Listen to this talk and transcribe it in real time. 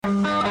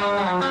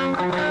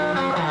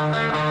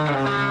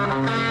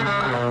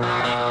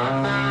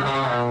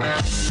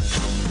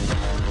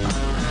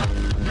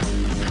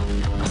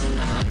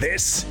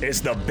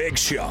is The Big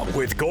Show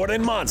with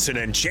Gordon Monson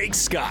and Jake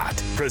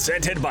Scott,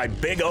 presented by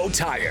Big O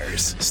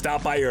Tires.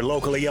 Stop by your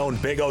locally owned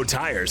Big O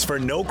Tires for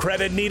no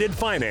credit needed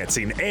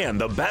financing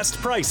and the best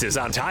prices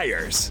on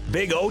tires.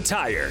 Big O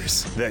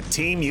Tires, the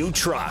team you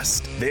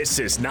trust. This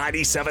is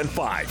 97.5,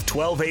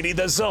 1280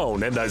 The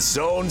Zone and The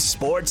Zone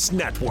Sports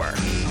Network.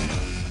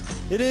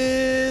 It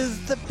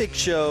is The Big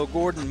Show.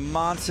 Gordon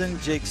Monson,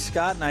 Jake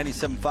Scott,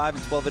 97.5 and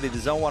 1280 The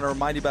Zone. Want to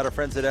remind you about our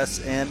friends at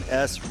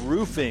SNS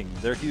Roofing.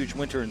 Their huge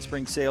winter and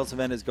spring sales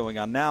event is going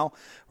on now,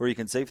 where you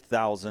can save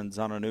thousands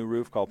on a new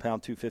roof. Call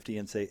pound 250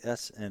 and say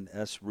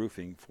SNS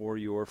Roofing for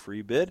your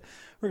free bid.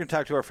 We're going to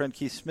talk to our friend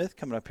Keith Smith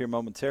coming up here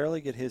momentarily,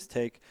 get his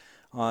take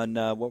on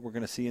what we're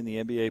going to see in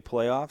the NBA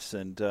playoffs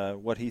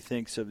and what he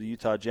thinks of the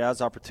Utah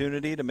Jazz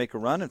opportunity to make a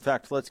run. In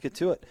fact, let's get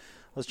to it.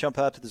 Let's jump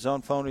out to the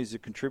Zone phone. He's a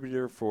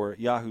contributor for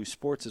Yahoo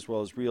Sports as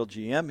well as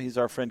RealGM. He's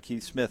our friend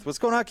Keith Smith. What's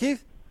going on,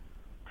 Keith?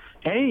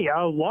 Hey,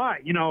 a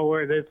lot. You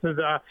know, this is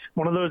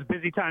one of those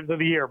busy times of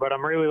the year, but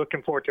I'm really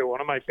looking forward to it.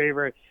 One of my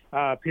favorite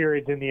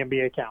periods in the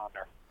NBA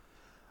calendar.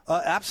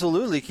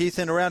 Absolutely, Keith.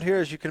 And around here,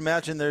 as you can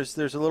imagine, there's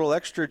a little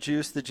extra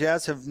juice. The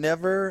Jazz have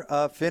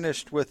never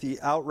finished with the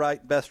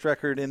outright best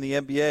record in the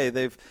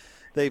NBA.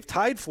 They've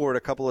tied for it a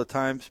couple of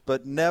times,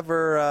 but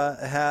never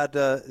had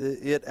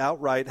it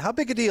outright. How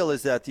big a deal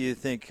is that, do you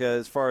think,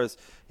 as far as,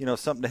 you know,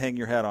 something to hang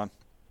your hat on?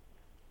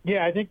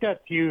 Yeah, I think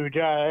that's huge,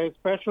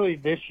 especially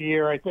this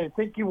year. I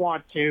think you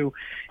want to,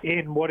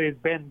 in what has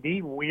been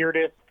the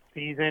weirdest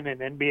season in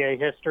NBA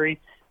history,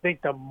 I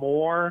think the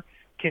more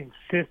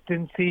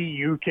consistency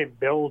you can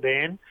build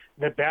in,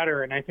 the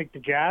better. And I think the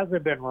Jazz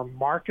have been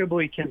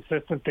remarkably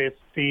consistent this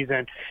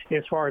season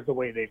as far as the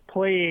way they've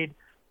played,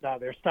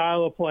 their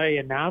style of play,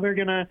 and now they're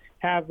going to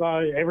have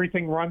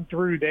everything run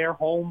through their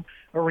home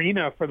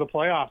arena for the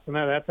playoffs, and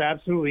that's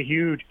absolutely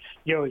huge.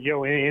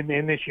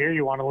 In this year,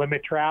 you want to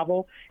limit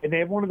travel, and they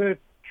have one of the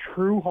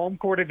true home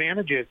court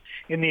advantages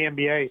in the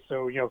NBA.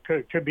 So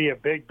could be a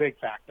big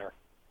factor.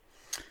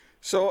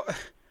 So,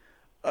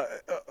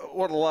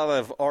 what a lot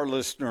of our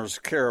listeners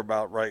care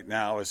about right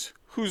now is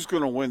who's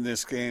going to win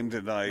this game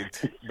tonight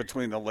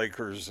between the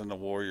Lakers and the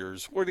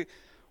Warriors. What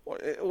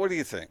do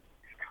you think?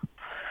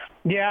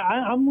 Yeah,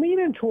 I'm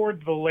leaning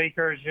towards the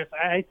Lakers.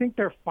 I think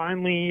they're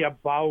finally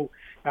about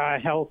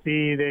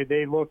healthy.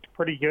 They looked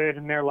pretty good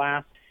in their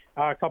last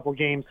couple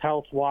games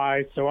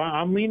health-wise, so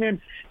I'm leaning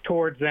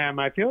towards them.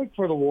 I feel like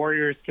for the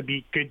Warriors to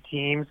be good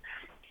teams,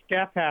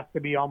 Steph has to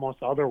be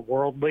almost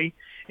otherworldly,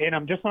 and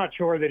I'm just not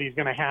sure that he's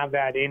going to have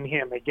that in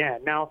him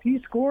again. Now, if he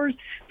scores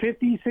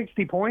 50,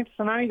 60 points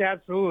tonight,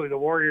 absolutely, the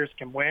Warriors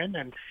can win,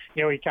 and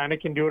he kind of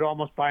can do it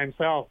almost by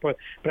himself. But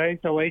I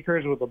think the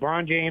Lakers with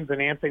LeBron James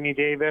and Anthony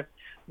Davis,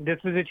 this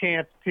is a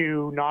chance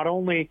to not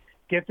only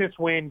get this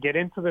win, get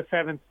into the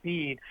 7th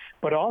seed,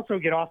 but also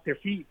get off their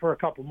feet for a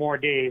couple more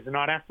days and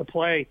not have to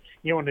play,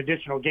 an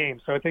additional game.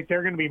 So I think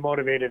they're going to be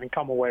motivated and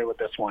come away with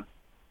this one.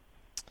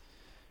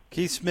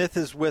 Keith Smith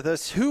is with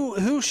us.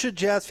 Who should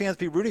Jazz fans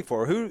be rooting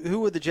for? Who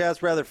would the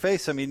Jazz rather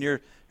face? I mean,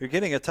 you're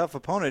getting a tough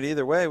opponent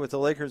either way with the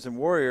Lakers and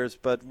Warriors,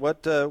 but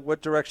what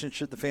direction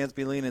should the fans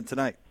be leaning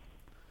tonight?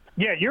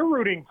 Yeah, you're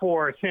rooting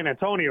for San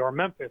Antonio or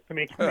Memphis to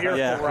make a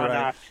miracle run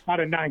out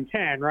of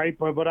 9-10, right?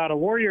 But out of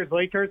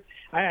Warriors-Lakers,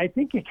 I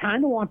think you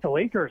kind of want the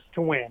Lakers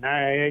to win.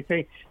 I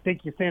think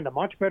you stand a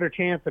much better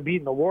chance of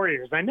beating the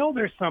Warriors. I know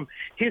there's some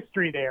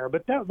history there,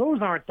 but those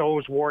aren't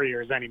those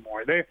Warriors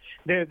anymore.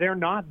 They're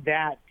not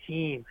that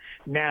team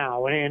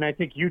now, and I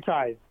think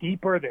Utah is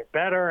deeper. They're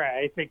better.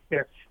 I think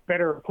they're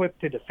better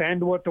equipped to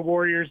defend what the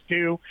Warriors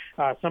do.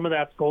 Some of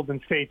that's Golden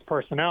State's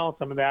personnel.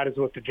 Some of that is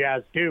what the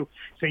Jazz do.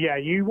 So, yeah,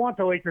 you want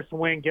the Lakers to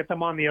win, get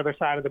them on the other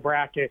side of the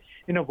bracket,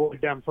 and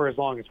avoid them for as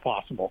long as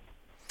possible.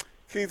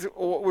 Keith,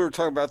 we were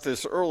talking about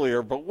this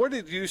earlier, but what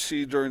did you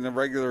see during the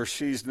regular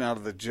season out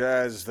of the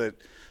Jazz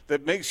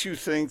that makes you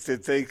think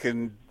that they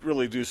can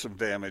really do some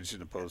damage in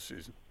the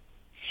postseason?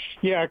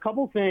 Yeah, a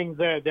couple things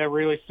that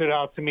really stood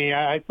out to me.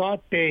 I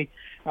thought they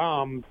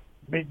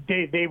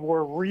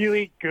were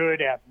really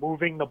good at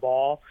moving the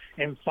ball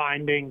and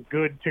finding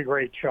good to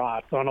great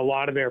shots on a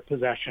lot of their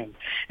possessions.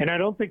 And I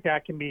don't think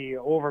that can be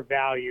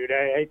overvalued.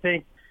 I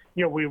think,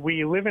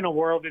 we live in a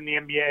world in the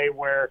NBA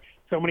where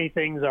so many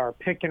things are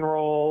pick and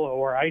roll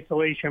or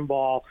isolation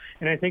ball,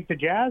 and I think the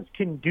Jazz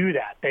can do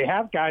that. They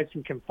have guys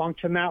who can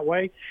function that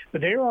way, but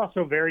they are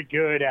also very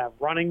good at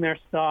running their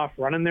stuff,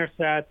 running their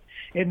sets,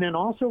 and then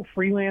also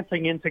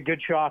freelancing into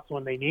good shots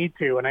when they need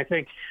to. And I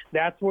think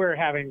that's where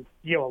having,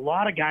 a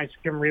lot of guys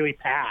who can really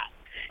pass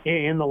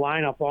in the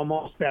lineup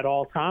almost at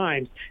all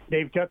times.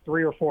 They've got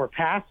 3 or 4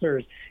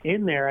 passers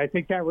in there. I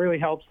think that really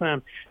helps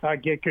them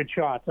get good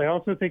shots. I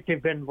also think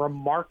they've been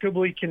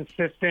remarkably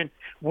consistent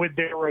with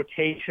their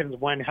rotations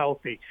when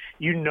healthy.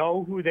 You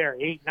know who their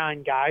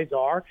 8-9 guys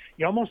are.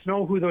 You almost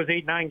know who those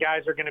 8-9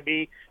 guys are going to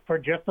be for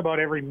just about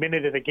every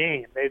minute of the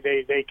game.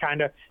 They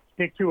kind of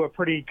stick to a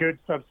pretty good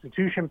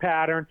substitution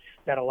pattern.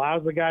 that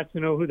allows the guys to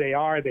know who they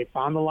are. They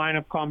found the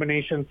lineup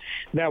combinations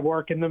that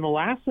work. And then the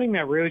last thing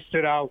that really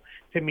stood out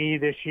to me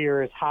this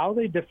year is how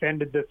they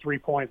defended the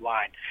three-point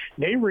line.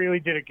 They really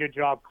did a good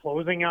job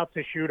closing out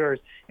the shooters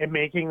and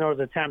making those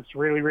attempts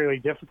really, really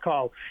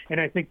difficult. And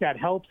I think that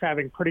helps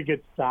having pretty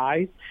good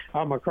size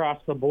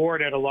across the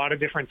board at a lot of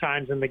different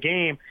times in the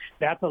game.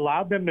 That's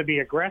allowed them to be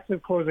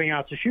aggressive closing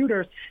out the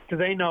shooters because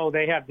they know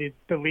they have the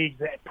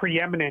league's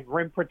preeminent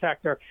rim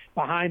protector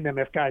behind them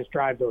if guys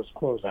drive those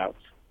closeouts.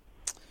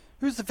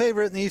 Who's the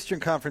favorite in the Eastern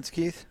Conference,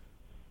 Keith?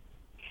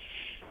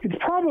 It's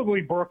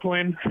probably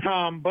Brooklyn,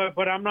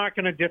 but I'm not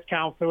going to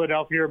discount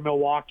Philadelphia or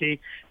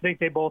Milwaukee. I think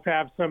they both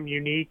have some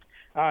unique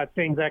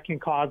things that can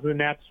cause the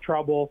Nets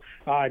trouble.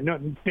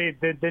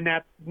 The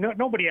Nets,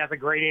 nobody has a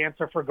great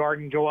answer for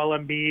guarding Joel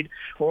Embiid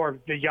or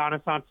the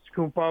Giannis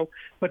Antetokounmpo,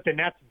 but the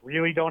Nets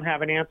really don't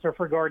have an answer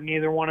for guarding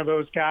either one of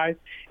those guys.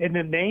 And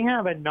then they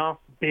have enough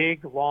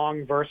big,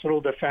 long, versatile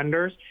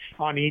defenders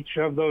on each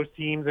of those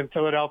teams in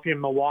Philadelphia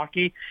and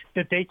Milwaukee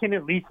that they can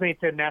at least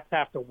make the Nets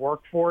have to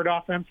work for it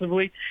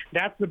offensively.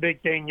 That's the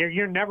big thing.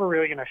 You're never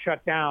really going to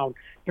shut down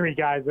three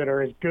guys that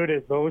are as good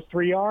as those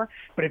three are,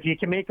 but if you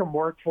can make them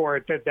work for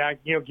it,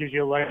 that gives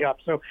you a leg up.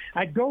 So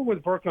I'd go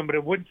with Brooklyn, but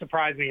it wouldn't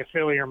surprise me if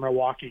Philly or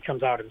Milwaukee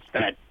comes out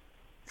instead.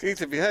 Keith,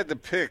 if you had to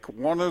pick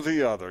one or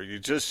the other, you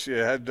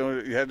had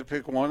to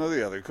pick one or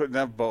the other. You couldn't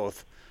have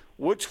both.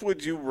 Which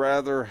would you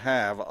rather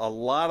have, a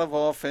lot of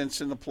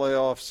offense in the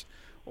playoffs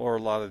or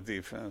a lot of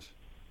defense?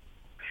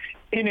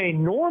 In a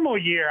normal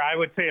year, I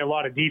would say a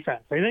lot of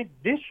defense. I think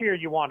this year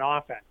you want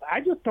offense.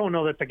 I just don't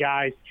know that the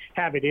guys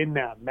have it in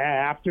them.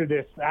 After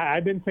this,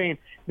 I've been saying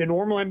the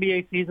normal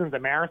NBA season's a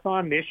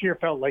marathon. This year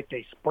felt like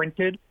they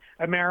sprinted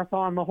a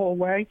marathon the whole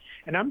way,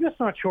 and I'm just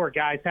not sure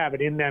guys have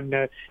it in them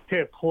to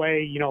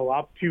play,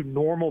 up to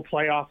normal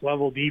playoff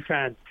level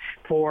defense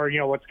for,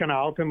 what's going to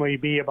ultimately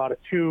be about a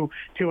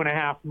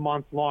 2.5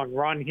 month long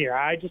run here.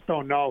 I just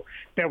don't know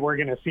that we're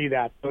going to see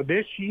that. So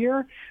this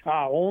year,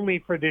 only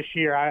for this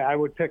year, I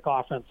would pick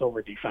offense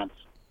over defense.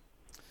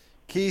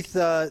 Keith,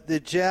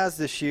 the Jazz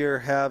this year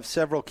have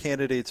several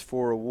candidates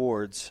for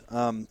awards.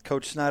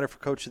 Coach Snyder for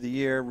Coach of the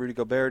Year, Rudy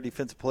Gobert,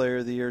 Defensive Player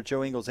of the Year,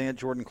 Joe Ingles and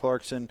Jordan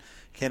Clarkson,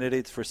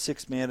 candidates for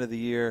Sixth Man of the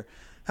Year.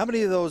 How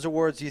many of those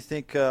awards do you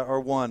think are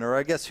won? Or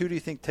I guess who do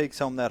you think takes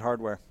home that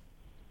hardware?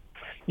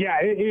 Yeah,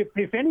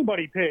 if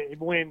anybody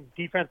wins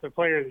Defensive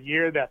Player of the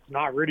Year that's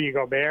not Rudy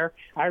Gobert,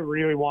 I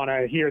really want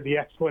to hear the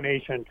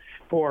explanation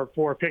for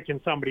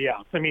picking somebody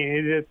else. I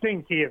mean, the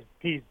things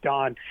he's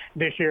done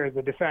this year as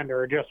a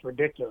defender are just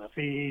ridiculous.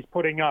 He's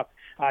putting up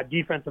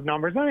defensive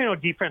numbers. I know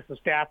defensive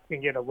stats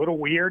can get a little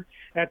weird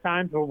at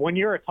times, but when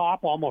you're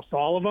atop almost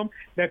all of them,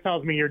 that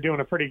tells me you're doing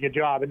a pretty good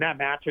job, and that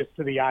matches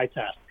to the eye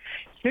test.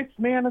 Sixth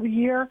Man of the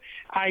Year,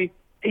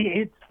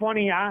 it's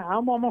funny.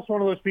 I'm almost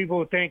one of those people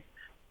who think,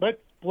 let's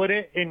split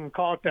it and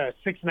call it the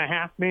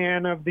 6.5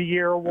 Man of the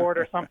Year award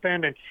or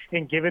something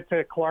and give it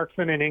to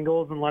Clarkson and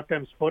Ingles and let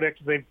them split it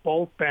because they've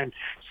both been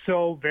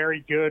so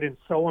very good and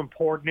so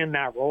important in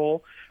that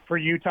role for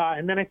Utah.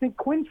 And then I think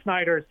Quinn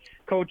Snyder's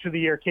Coach of the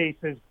Year case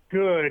is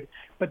good,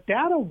 but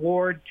that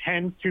award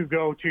tends to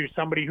go to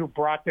somebody who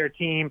brought their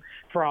team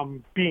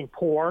from being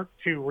poor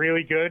to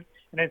really good.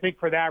 And I think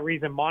for that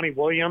reason, Monty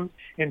Williams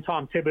and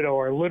Tom Thibodeau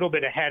are a little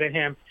bit ahead of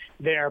him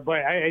there.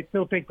 But I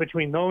still think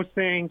between those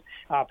things,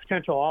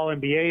 potential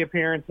All-NBA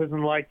appearances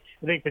and I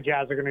think the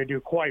Jazz are going to do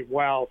quite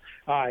well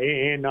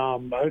in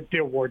the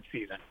award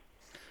season.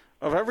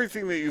 Of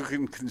everything that you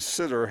can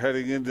consider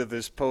heading into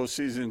this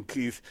postseason,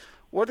 Keith,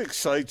 what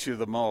excites you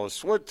the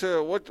most? What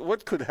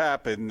could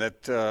happen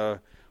that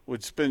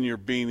would spin your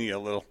beanie a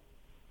little?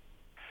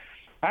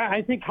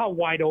 I think how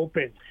wide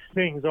open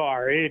things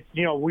are.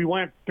 We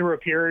went through a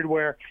period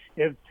where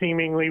it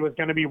seemingly was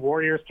going to be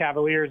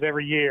Warriors-Cavaliers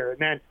every year. And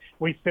then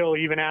we still,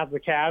 even as the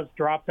Cavs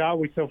dropped out,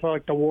 we still felt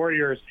like the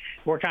Warriors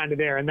were kind of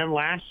there. And then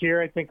last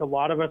year, I think a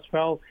lot of us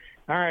felt,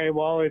 all right,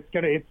 well, it's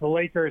the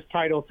Lakers'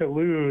 title to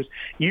lose.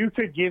 You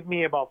could give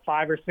me about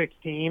 5 or 6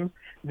 teams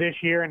this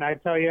year, and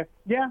I'd tell you,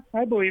 yeah,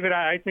 I believe it.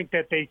 I think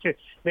that they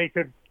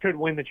could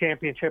win the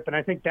championship. And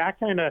I think that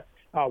kind of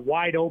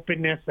wide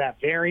openness, that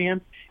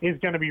variance, is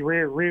going to be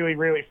really,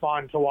 really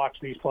fun to watch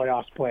these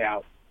playoffs play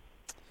out.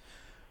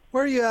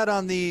 Where are you at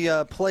on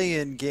the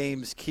play-in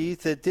games,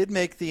 Keith? It did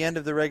make the end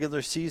of the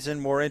regular season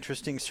more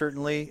interesting,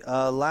 certainly.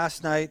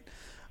 Last night,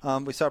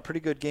 we saw a pretty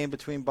good game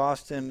between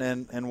Boston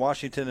and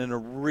Washington and a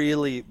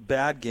really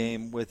bad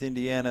game with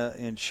Indiana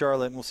and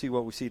Charlotte, and we'll see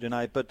what we see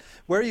tonight. But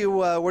where do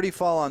you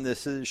fall on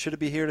this? Should it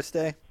be here to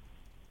stay?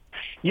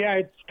 Yeah,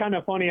 it's kind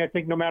of funny. I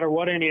think no matter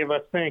what any of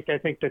us think, I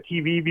think the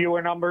TV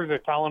viewer numbers are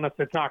telling us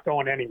it's not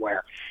going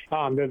anywhere.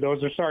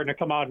 Those are starting to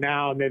come out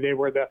now, and they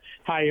were the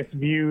highest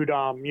viewed,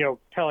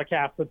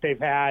 telecast that they've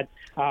had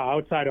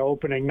outside of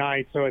opening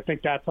night. So I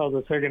think that tells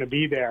us they're going to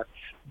be there.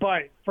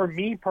 But for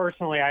me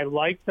personally, I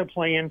like the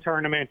play-in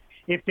tournament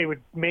if they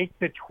would make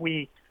the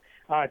tweak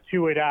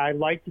to it. I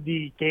liked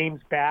the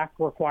games back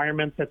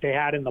requirements that they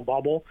had in the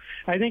bubble.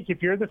 I think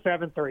if you're the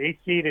 7th or 8th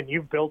seed and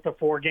you've built a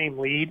 4-game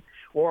lead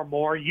or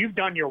more, you've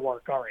done your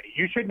work already.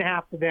 You shouldn't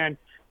have to then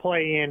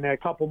play in a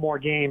couple more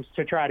games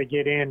to try to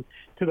get in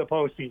to the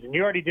postseason.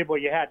 You already did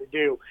what you had to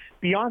do.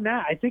 Beyond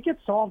that, I think it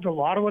solved a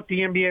lot of what the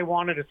NBA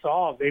wanted to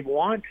solve. They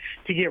want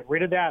to get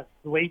rid of that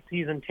late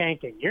season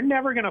tanking. You're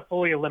never going to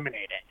fully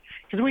eliminate it.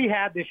 Because we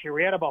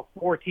had about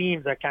 4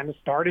 teams that kind of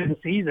started the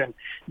season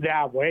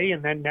that way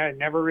and then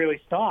never really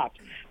stopped.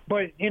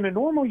 But in a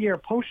normal year,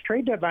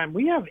 post-trade deadline,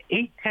 we have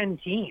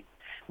 8-10 teams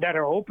that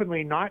are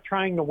openly not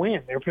trying to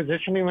win. They're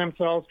positioning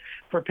themselves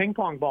for ping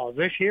pong balls.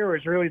 This year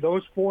is really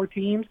those 4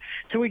 teams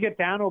till we get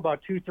down to about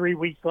 2-3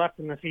 weeks left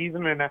in the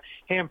season and a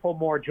handful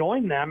more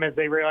join them as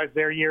they realize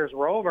their years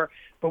were over.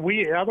 But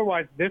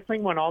otherwise, this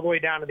thing went all the way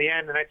down to the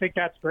end, and I think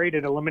that's great.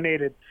 It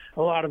eliminated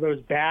a lot of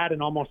those bad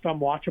and almost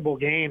unwatchable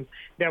games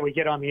that we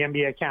get on the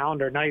NBA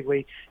calendar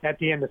nightly at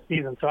the end of the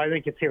season. So I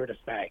think it's here to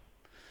stay.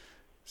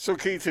 So,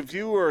 Keith, if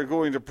you were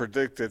going to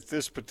predict at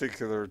this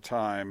particular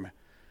time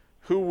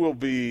who will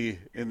be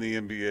in the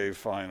NBA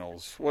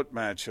Finals, what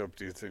matchup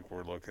do you think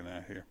we're looking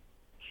at here?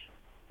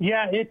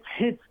 Yeah,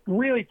 it's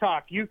really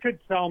tough. You could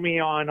sell me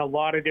on a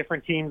lot of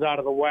different teams out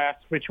of the West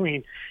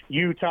between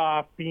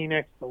Utah,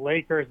 Phoenix, the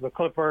Lakers, the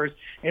Clippers,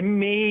 and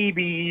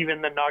maybe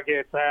even the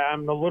Nuggets.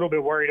 I'm a little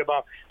bit worried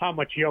about how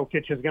much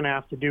Jokic is going to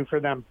have to do for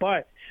them.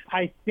 But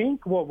I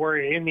think what we're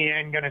in the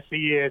end going to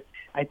see is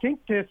I think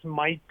this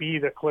might be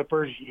the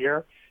Clippers'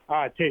 year.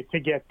 To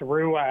get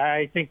through.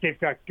 I think they've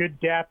got good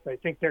depth. I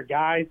think their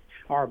guys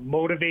are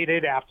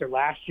motivated after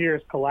last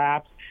year's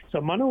collapse. So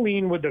I'm going to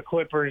lean with the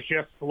Clippers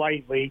just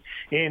slightly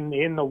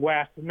in the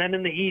West. And then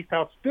in the East,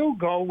 I'll still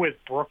go with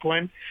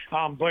Brooklyn.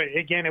 But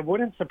again, it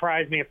wouldn't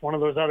surprise me if one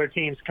of those other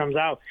teams comes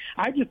out.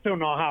 I just don't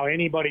know how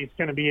anybody's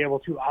going to be able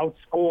to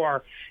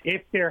outscore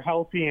if they're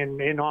healthy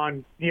and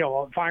on,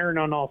 firing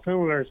on all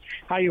cylinders,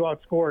 how you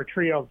outscore a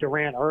trio of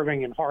Durant,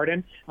 Irving, and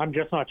Harden. I'm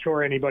just not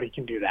sure anybody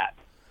can do that.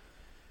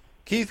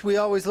 Keith, we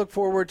always look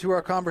forward to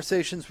our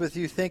conversations with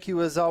you. Thank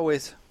you as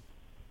always.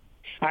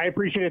 I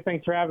appreciate it.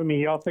 Thanks for having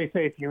me. Y'all stay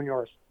safe, you and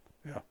yours.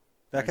 Yeah.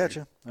 Back at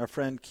you. Our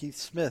friend Keith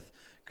Smith,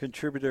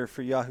 contributor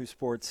for Yahoo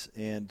Sports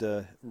and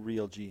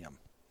RealGM.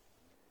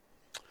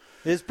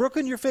 Is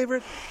Brooklyn your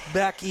favorite?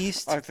 Back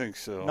east? I think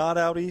so. Not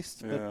out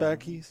east, yeah, but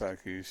back east?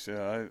 Back east,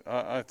 yeah.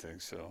 I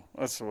think so.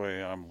 That's the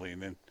way I'm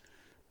leaning.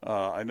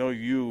 I know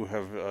you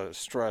have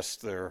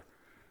stressed their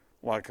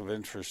lack of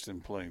interest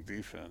in playing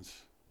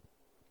defense.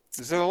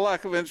 Is it a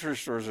lack of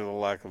interest or is it a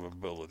lack of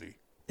ability?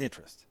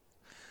 Interest.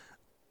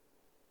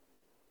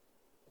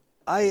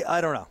 I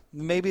don't know.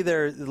 Maybe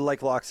they're,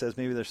 like Locke says,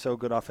 maybe they're so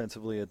good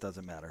offensively it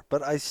doesn't matter.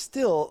 But I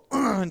still,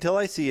 until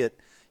I see it,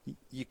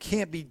 you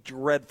can't be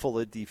dreadful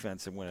at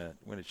defense and win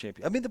a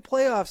champion. I mean, the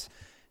playoffs,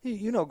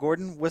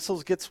 Gordon,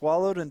 whistles get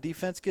swallowed and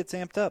defense gets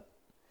amped up.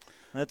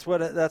 That's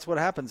what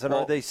happens. And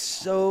are they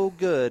so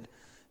good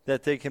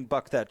that they can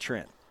buck that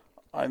trend?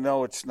 I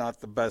know it's not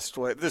the best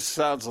way. This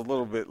sounds a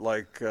little bit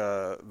like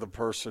the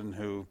person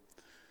who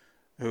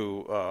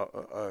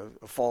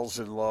falls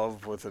in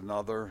love with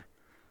another,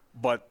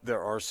 but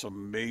there are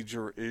some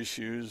major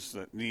issues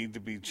that need to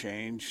be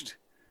changed,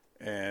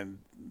 and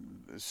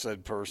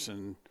said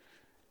person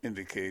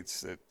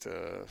indicates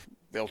that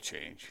they'll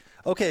change.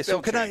 Okay,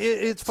 so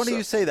it's funny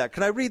you say that.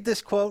 Can I read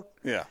this quote?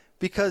 Yeah.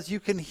 Because you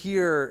can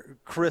hear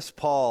Chris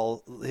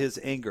Paul, his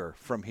anger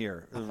from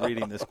here,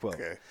 reading this quote.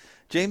 Okay.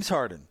 James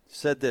Harden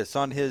said this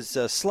on his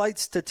slight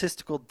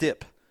statistical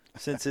dip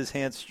since his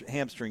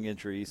hamstring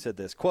injury. He said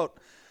this, quote,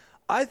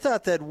 "I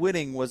thought that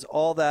winning was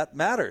all that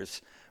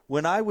matters.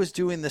 When I was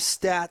doing the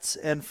stats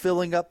and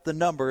filling up the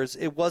numbers,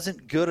 it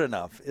wasn't good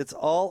enough. It's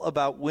all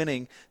about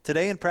winning.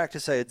 Today in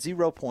practice, I had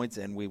 0 points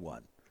and we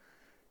won."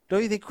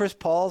 Don't you think Chris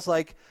Paul's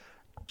like,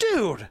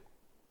 dude,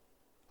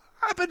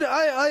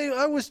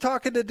 I was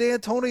talking to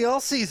D'Antoni all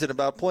season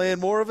about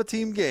playing more of a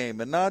team game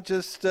and not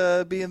just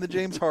being the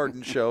James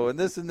Harden show and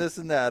this and this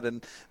and that.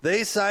 And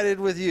they sided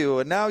with you.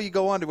 And now you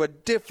go on to a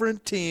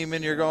different team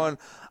and you're going,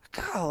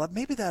 God,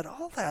 maybe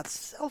all that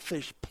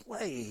selfish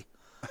play,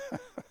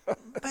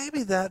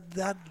 maybe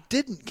that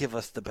didn't give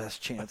us the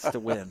best chance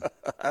to win.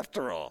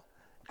 After all.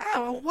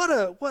 Oh,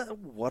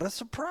 what a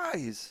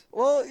surprise.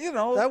 Well,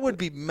 that would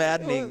be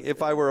maddening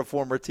if I were a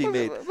former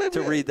teammate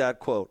to read that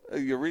quote. A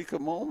eureka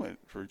moment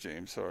for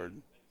James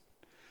Harden.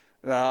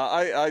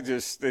 I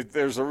just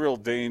there's a real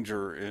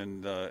danger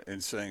in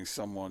saying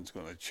someone's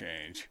going to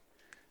change.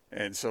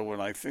 And so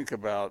when I think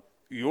about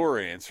your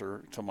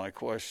answer to my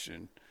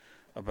question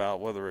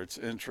about whether it's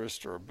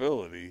interest or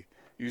ability,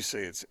 you say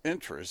it's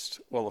interest.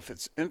 Well, if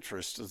it's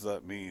interest, does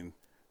that mean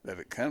that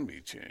it can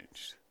be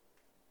changed?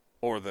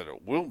 Or that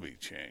it will be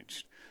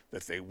changed,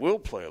 that they will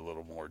play a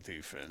little more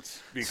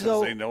defense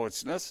because they know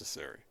it's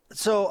necessary.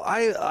 So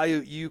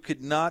you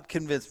could not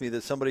convince me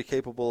that somebody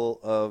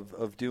capable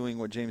of doing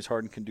what James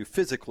Harden can do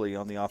physically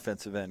on the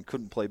offensive end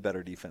couldn't play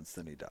better defense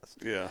than he does.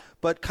 Yeah.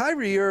 But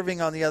Kyrie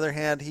Irving, on the other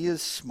hand, he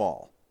is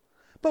small.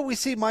 But we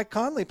see Mike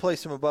Conley play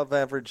some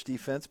above-average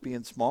defense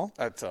being small.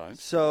 At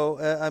times. So,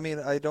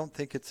 I don't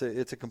think it's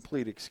a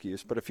complete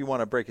excuse. But if you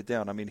want to break it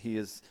down, he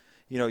is –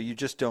 you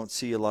just don't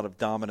see a lot of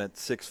dominant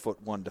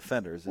 6'1"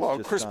 defenders.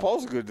 Chris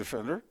Paul's a good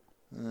defender.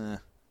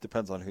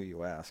 Depends on who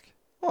you ask.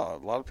 Well,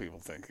 a lot of people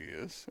think he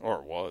is,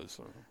 or was.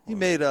 He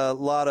made a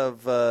lot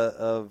of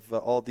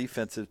all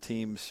defensive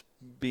teams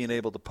being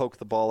able to poke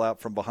the ball out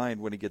from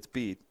behind when he gets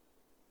beat.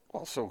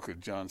 Well, so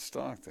could John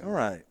Stockton. All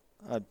right.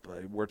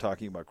 We're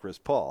talking about Chris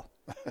Paul.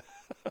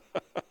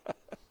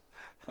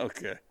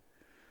 Okay.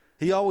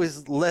 He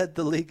always led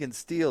the league in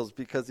steals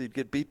because he'd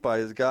get beat by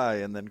his guy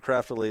and then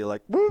craftily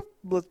whoop,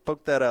 let's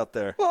poke that out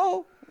there.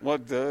 Well,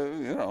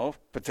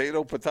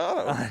 potato.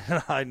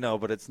 I know,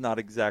 but it's not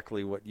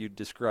exactly what you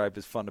describe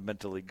as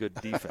fundamentally good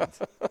defense.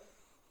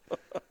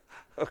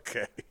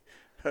 Okay.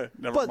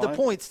 Never but mind. the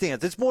point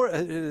stands. It's more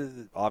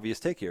obvious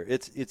take here.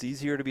 It's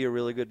easier to be a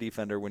really good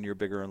defender when you're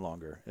bigger and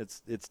longer.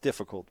 It's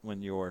difficult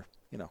when you're,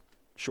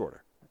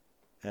 shorter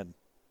and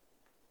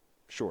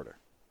shorter.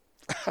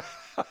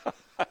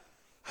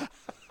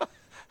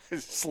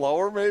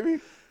 Slower, maybe?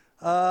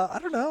 I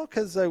don't know,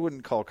 because I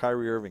wouldn't call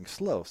Kyrie Irving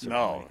slow. Certainly.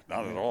 No,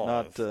 not at all.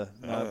 Not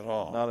at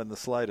all. Not in the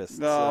slightest.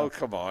 No,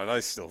 come on.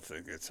 I still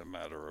think it's a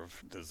matter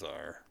of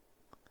desire.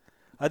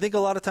 I think a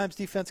lot of times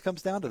defense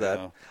comes down to that.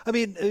 Yeah. I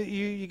mean,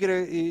 you get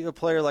a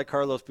player like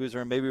Carlos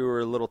Boozer, and maybe we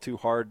were a little too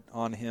hard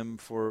on him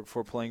for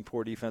playing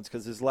poor defense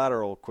because his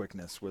lateral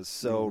quickness was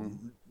so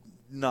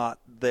not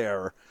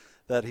there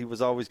that he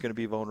was always going to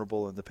be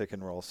vulnerable in the pick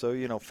and roll.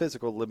 So,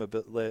 physical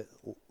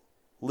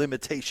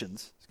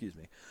limitations,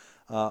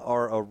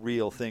 are a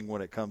real thing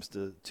when it comes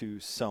to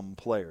some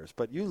players.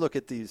 But you look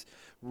at these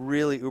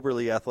really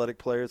uberly athletic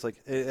players,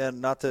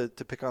 and not to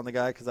pick on the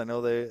guy because I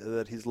know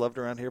that he's loved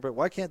around here, but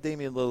why can't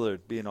Damian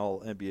Lillard be an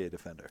all-NBA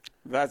defender?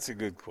 That's a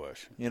good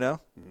question.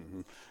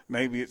 Mm-hmm.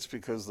 Maybe it's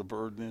because the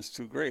burden is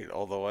too great,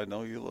 although I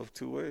know you love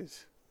two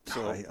ways.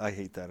 So I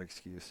hate that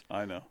excuse.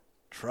 I know.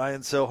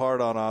 Trying so hard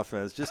on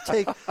offense. Just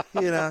take,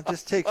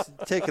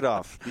 take it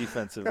off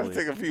defensively. Gotta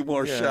take a few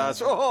more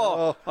shots.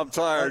 Oh, I'm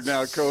tired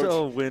now, Coach.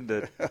 So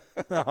winded.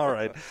 All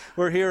right.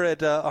 We're here at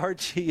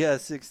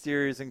RGS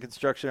Exteriors and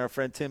Construction. Our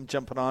friend Tim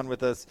jumping on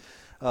with us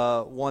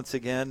once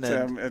again.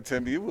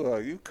 Tim,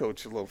 you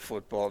coach a little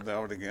football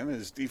now and again.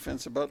 Is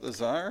defense about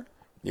desire?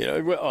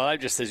 I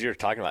just, as you're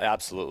talking about,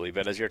 absolutely.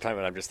 But as you're talking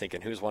about, I'm just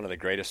thinking, who's one of the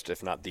greatest,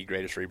 if not the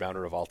greatest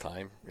rebounder of all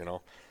time?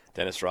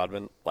 Dennis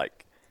Rodman,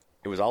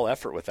 it was all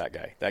effort with that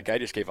guy. That guy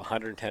just gave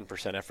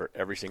 110% effort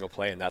every single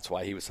play, and that's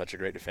why he was such a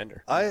great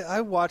defender.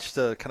 I watched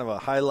a kind of a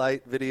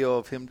highlight video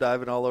of him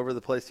diving all over the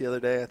place the other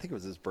day. I think it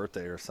was his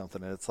birthday or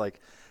something, and it's like,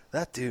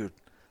 that dude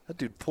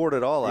poured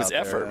it all out there.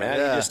 It was effort, man.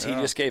 Yeah.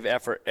 He just gave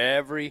effort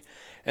every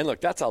 – and, look,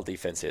 that's all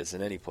defense is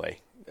in any play,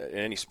 in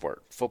any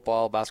sport,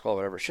 football, basketball,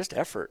 whatever. It's just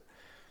effort.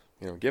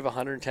 Give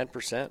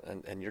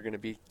 110%, and you're going to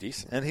be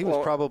decent. And he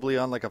was probably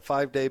on a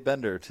 5-day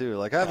bender, too.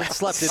 I haven't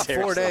slept in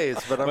 4 days,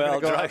 but I'm going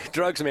to go.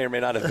 Drugs may or may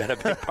not have been a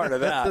big part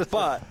of that.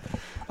 But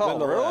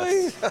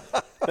really?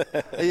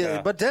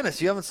 Yeah, but, Dennis,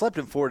 you haven't slept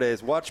in 4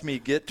 days. Watch me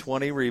get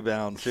 20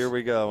 rebounds. Here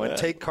we go. And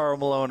take Karl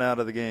Malone out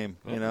of the game,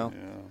 Yeah.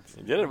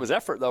 He did. It was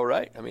effort, though,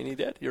 right? I mean, he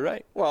did. You're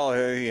right. Well,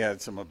 he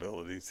had some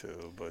ability,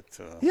 too. But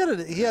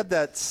he had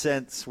that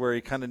sense where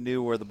he kind of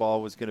knew where the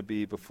ball was going to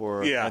be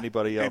before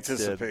anybody else did.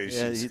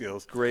 Anticipation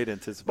skills. Great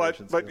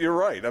anticipation skills. But you're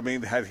right. I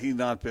mean, had he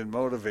not been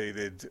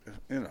motivated,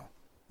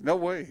 no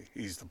way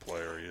he's the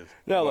player he is.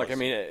 No, look, I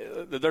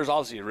mean, there's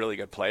obviously really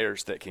good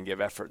players that can give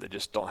effort that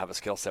just don't have a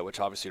skill set, which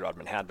obviously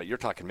Rodman had. But you're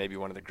talking maybe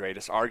one of the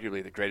greatest,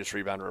 arguably the greatest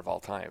rebounder of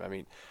all time. I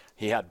mean,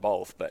 he had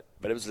both, but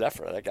it was his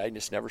effort. That guy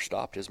just never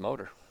stopped his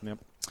motor. Yep.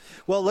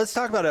 Well, let's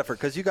talk about effort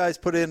because you guys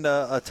put in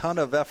a ton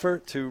of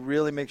effort to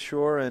really make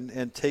sure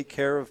and take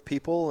care of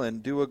people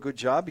and do a good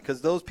job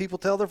because those people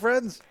tell their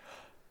friends.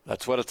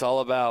 That's what it's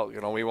all about.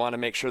 We want to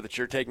make sure that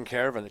you're taken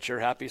care of and that you're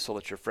happy so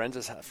that your friends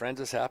is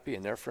happy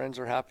and their friends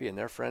are happy and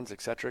their friends,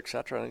 et cetera, et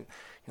cetera. And,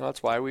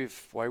 that's why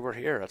we're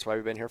here. That's why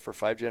we've been here for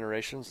 5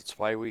 generations. It's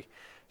why we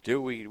do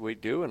what we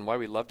do and why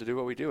we love to do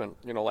what we do. And,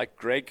 like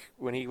Greg,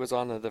 when he was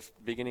on the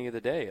beginning of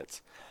the day,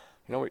 it's,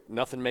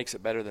 nothing makes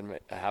it better than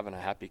having a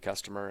happy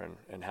customer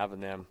and having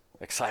them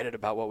excited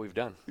about what we've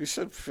done. You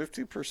said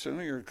 50%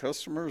 of your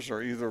customers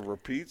are either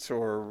repeats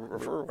or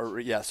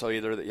referrals. So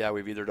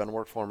we've either done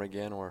work for them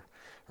again or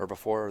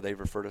before, or they've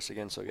referred us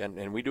again. So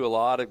and we do a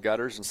lot of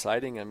gutters and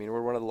siding. I mean,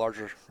 we're one of the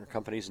larger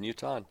companies in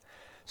Utah. And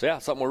so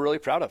something we're really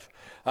proud of.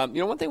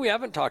 One thing we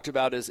haven't talked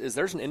about is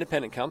there's an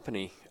independent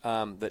company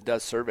that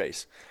does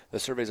surveys. That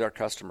surveys our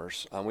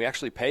customers. We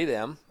actually pay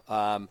them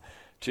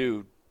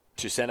to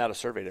send out a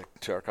survey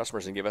to our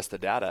customers and give us the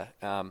data.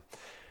 And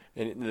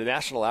the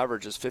national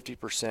average is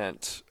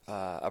 50%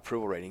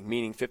 approval rating,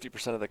 meaning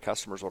 50% of the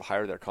customers will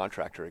hire their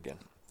contractor again.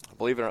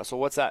 Believe it or not. So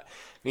what's that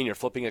mean? You're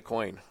flipping a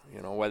coin,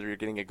 whether you're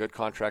getting a good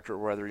contractor or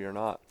whether you're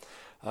not.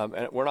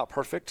 And we're not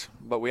perfect,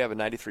 but we have a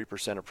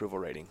 93% approval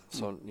rating.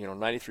 So,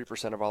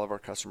 93% of all of our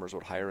customers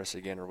would hire us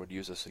again or would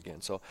use us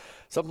again. So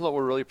something that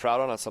we're really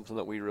proud of and something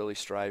that we really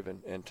strive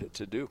and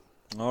to do.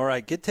 All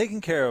right, get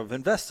taken care of.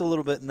 Invest a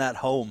little bit in that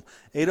home.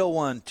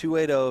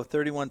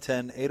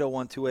 801-280-3110,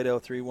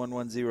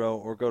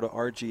 801-280-3110, or go to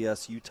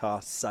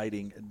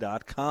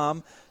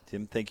rgsutahsiding.com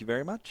Tim, thank you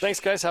very much.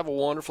 Thanks, guys. Have a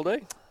wonderful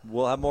day.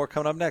 We'll have more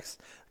coming up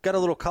next. Got a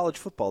little college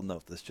football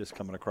note that's just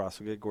coming across.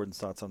 We'll get Gordon's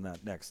thoughts on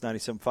that next.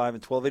 97.5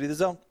 and 1280 The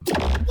Zone.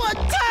 What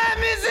time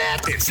is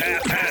it? It's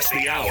half past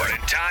the hour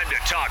and time to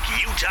talk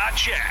Utah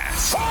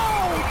Jazz.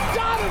 Oh,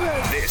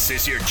 Donovan! This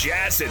is your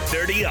Jazz at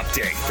 30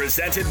 update,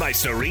 presented by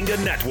Syringa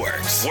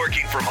Networks.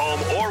 Working from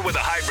home or with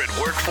a hybrid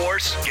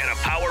workforce? Get a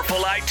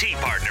powerful IT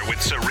partner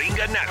with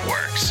Syringa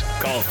Networks.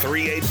 Call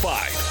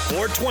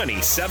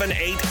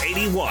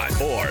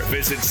 385-420-7881 or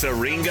visit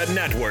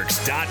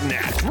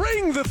syringanetworks.net.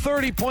 Ring the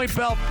 30-point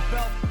bell.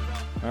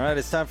 All right,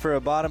 it's time for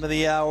a bottom of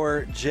the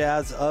hour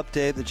Jazz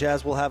update. The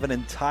Jazz will have an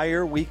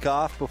entire week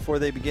off before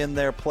they begin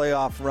their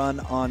playoff run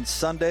on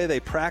Sunday. They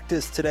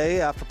practiced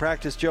today. After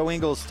practice, Joe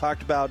Ingles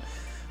talked about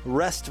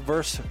rest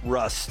versus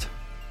rust.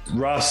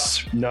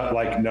 Rust, no.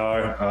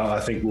 I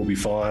think we'll be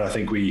fine. I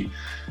think we,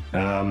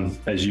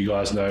 as you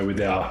guys know,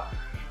 with our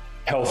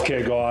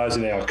healthcare guys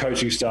and our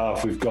coaching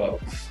staff, we've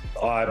got,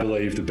 I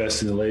believe, the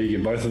best in the league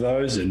in both of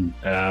those, and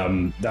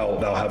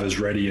they'll have us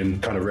ready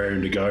and kind of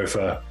raring to go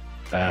for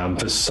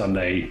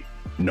Sunday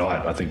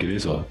night, I think it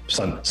is, or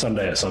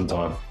Sunday at some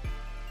time.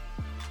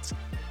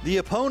 The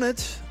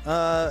opponent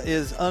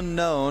is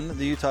unknown.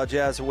 The Utah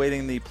Jazz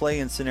awaiting the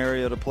play-in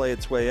scenario to play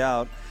its way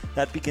out.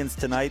 That begins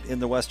tonight in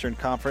the Western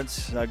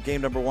Conference.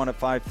 Game number 1 at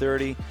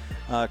 5:30.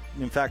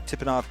 In fact,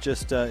 tipping off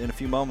just in a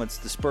few moments.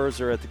 The Spurs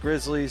are at the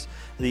Grizzlies.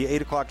 The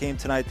 8 o'clock game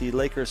tonight, the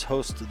Lakers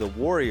host the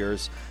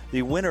Warriors.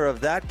 The winner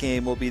of that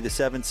game will be the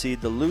 7th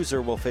seed. The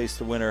loser will face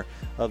the winner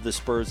of the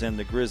Spurs and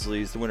the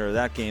Grizzlies. The winner of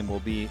that game will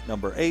be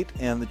number 8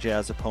 and the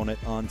Jazz opponent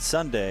on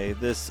Sunday.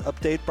 This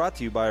update brought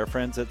to you by our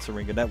friends at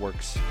Syringa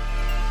Networks.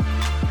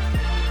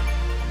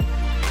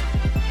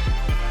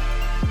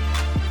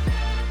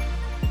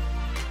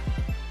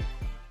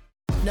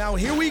 Now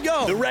here we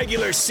go. The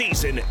regular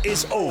season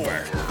is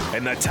over,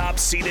 and the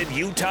top-seeded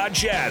Utah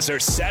Jazz are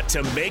set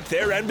to make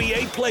their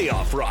NBA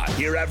playoff run.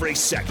 Hear every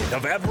second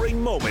of every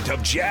moment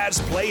of Jazz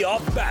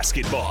playoff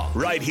basketball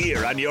right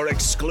here on your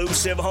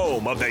exclusive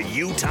home of the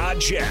Utah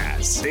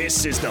Jazz.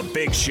 This is The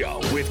Big Show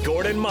with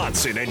Gordon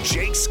Monson and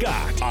Jake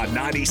Scott on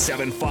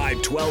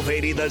 97.5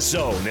 1280 The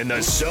Zone and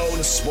The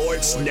Zone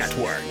Sports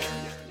Network.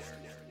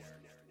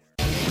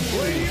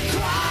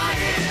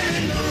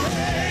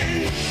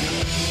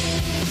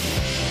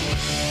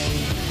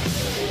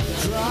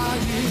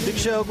 Big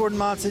Show, Gordon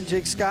Monson,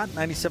 Jake Scott,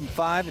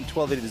 97.5 and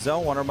 1280 The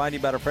Zone. Want to remind you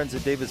about our friends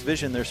at Davis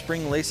Vision. Their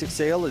spring LASIK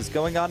sale is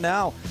going on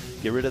now.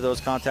 Get rid of those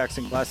contacts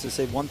and glasses.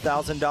 Save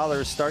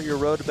 $1,000. Start your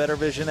road to better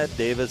vision at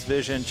Davis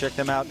Vision. Check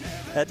them out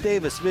at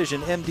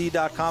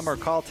davisvisionmd.com or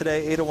call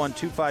today,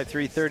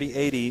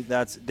 801-253-3080.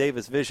 That's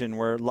Davis Vision.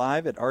 We're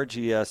live at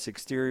RGS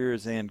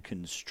Exteriors and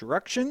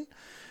Construction.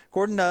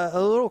 Gordon, a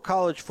little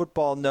college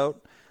football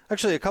note.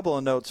 Actually, a couple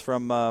of notes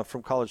from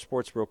college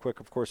sports real quick.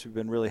 Of course, we've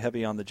been really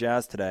heavy on the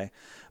Jazz today.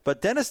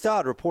 But Dennis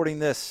Dodd reporting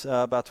this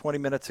about 20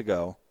 minutes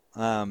ago,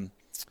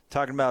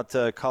 talking about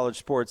college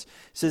sports,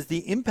 says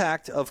the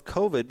impact of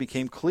COVID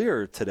became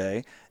clearer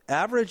today.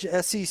 Average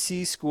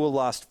SEC school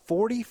lost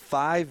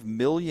 $45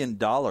 million.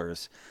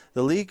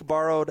 The league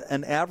borrowed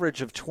an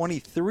average of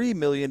 $23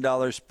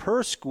 million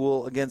per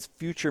school against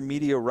future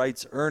media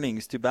rights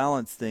earnings to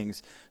balance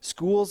things.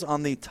 Schools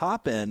on the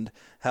top end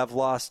have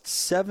lost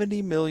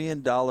 $70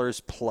 million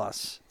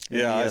plus in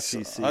the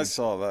SEC. I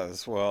saw that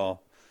as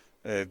well.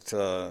 It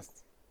was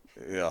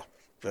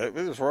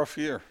a rough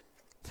year.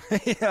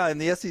 Yeah,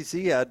 and the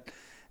SEC had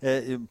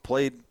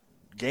played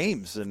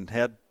games and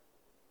had,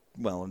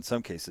 well, in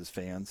some cases,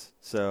 fans.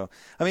 So,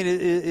 I mean,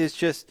 it's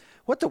just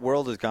what the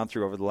world has gone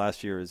through over the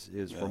last year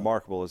is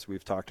remarkable, as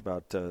we've talked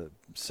about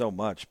so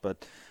much.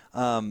 But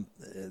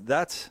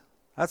that's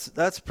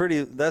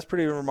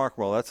pretty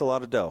remarkable. That's a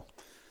lot of dough.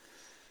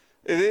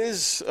 It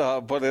is,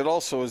 but it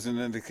also is an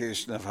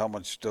indication of how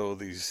much dough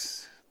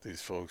these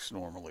folks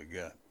normally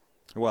get.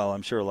 Well,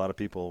 I'm sure a lot of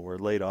people were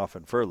laid off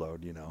and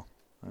furloughed. I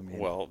mean,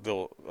 well,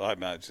 I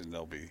imagine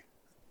they'll be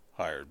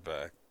hired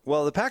back.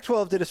 Well, the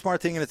Pac-12 did a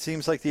smart thing, and it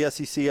seems like the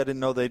SEC, I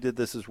didn't know they did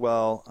this as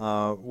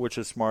well, which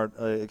is smart,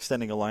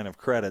 extending a line of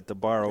credit to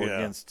borrow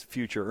against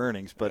future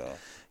earnings. But,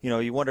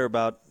 you wonder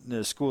about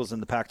schools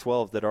in the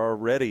Pac-12 that are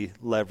already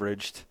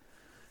leveraged,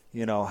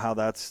 how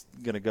that's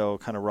going to go,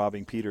 kind of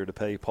robbing Peter to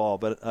pay Paul.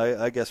 But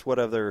I guess what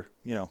other,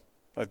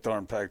 That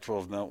darn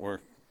Pac-12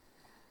 network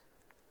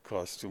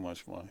costs too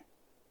much money.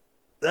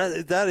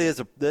 That is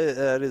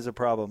a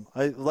problem.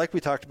 Like we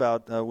talked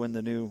about when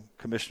the new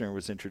commissioner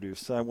was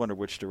introduced. I wonder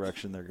which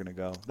direction they're going to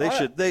go.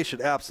 They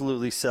should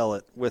absolutely sell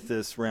it with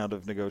this round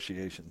of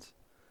negotiations.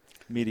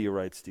 Media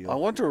rights deal. I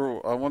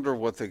wonder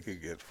what they could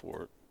get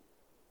for it.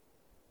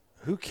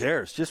 Who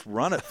cares? Just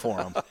run it for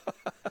them.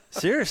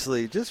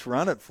 Seriously, just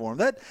run it for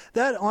them.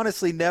 That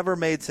honestly never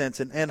made sense.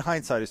 And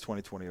hindsight is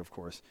 20/20, of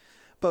course.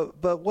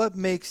 But what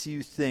makes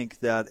you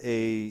think that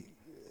a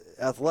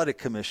athletic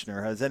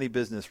commissioner has any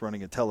business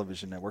running a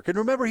television network? And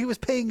remember, he was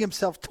paying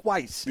himself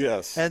twice.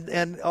 Yes.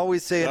 And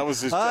always saying,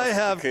 I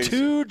have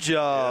two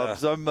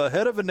jobs. Yeah. I'm the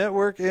head of a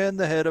network and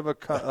the head of a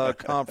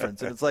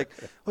conference. And it's like,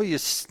 well, you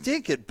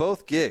stink at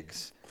both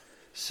gigs.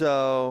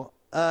 So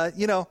And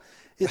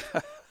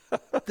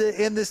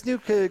this new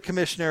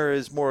commissioner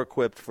is more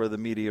equipped for the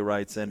media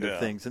rights end of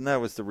things, and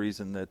that was the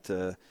reason that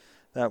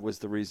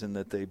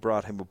they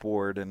brought him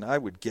aboard. And I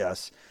would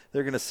guess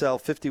they're going to sell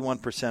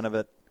 51% of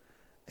it,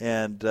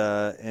 and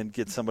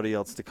get somebody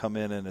else to come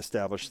in and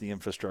establish the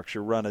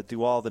infrastructure, run it,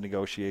 do all the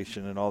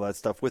negotiation and all that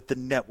stuff with the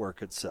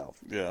network itself.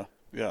 Yeah.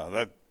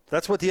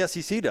 That's what the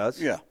SEC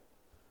does. Yeah,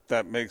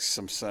 that makes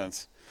some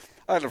sense.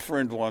 I had a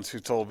friend once who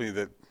told me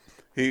that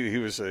he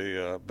was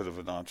a bit of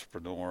an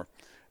entrepreneur,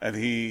 and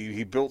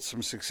he built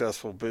some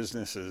successful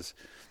businesses,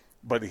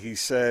 but he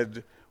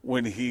said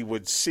when he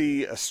would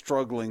see a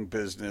struggling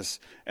business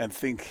and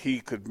think he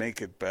could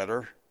make it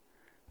better,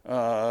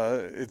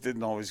 it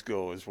didn't always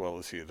go as well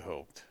as he had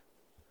hoped.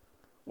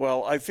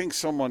 Well, I think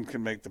someone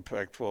can make the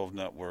Pac-12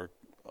 network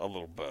a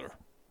little better,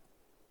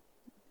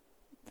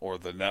 or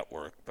the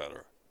network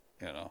better,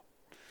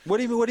 What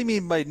do you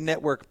mean by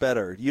network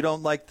better? You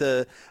don't like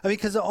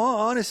because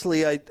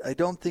honestly, I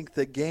don't think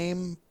the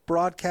game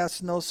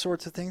broadcasts and those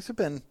sorts of things have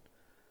been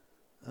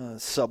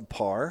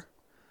subpar.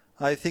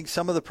 I think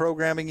some of the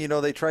programming,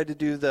 they tried to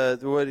do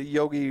what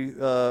Yogi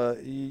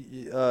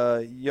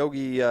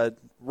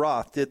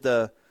Roth did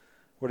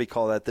what do you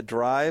call that? The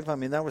Drive. I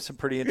mean, that was some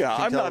pretty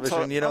interesting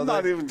television. I'm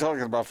not even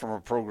talking about from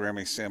a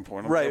programming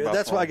standpoint. Right.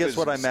 That's why I guess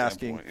what I'm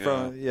asking.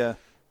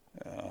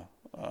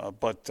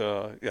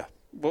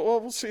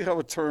 Well, we'll see how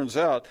it turns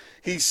out.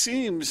 He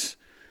seems.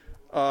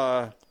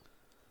 I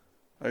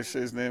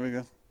say his name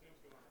again.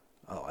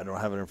 Oh, I don't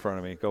have it in front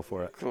of me. Go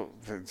for it.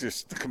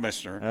 Just the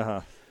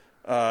commissioner.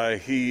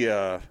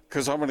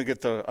 Because I want to get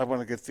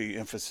the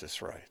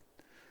emphasis right,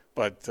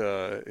 but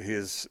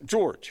his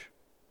George.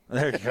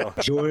 There you go.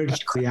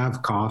 George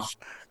Kliavkoff.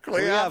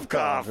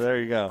 There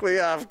you go.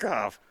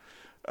 Kliavkoff.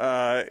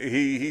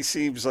 He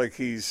seems like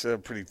he's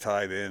pretty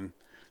tied in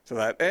to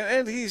that,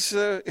 and he's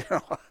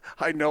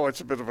I know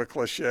it's a bit of a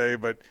cliche,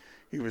 but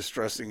he was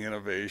stressing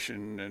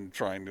innovation and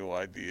trying new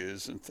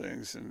ideas and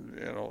things, and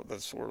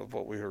that's sort of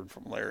what we heard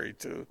from Larry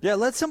too. Yeah,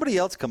 let somebody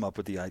else come up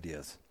with the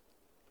ideas.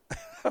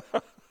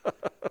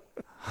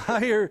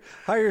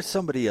 Hire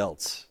somebody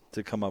else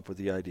to come up with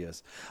the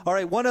ideas. All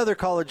right, one other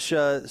college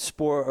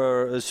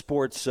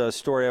sports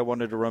story I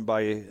wanted to run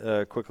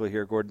by quickly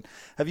here, Gordon.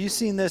 Have you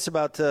seen this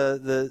about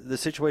the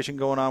situation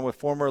going on with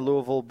former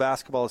Louisville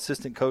basketball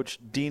assistant coach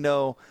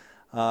Dino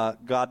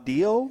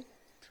Gaudio?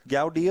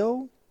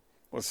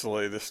 What's the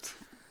latest?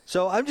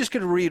 So I'm just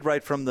going to read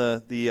right from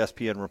the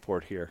ESPN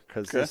report here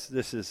because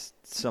this is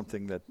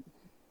something that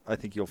I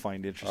think you'll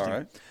find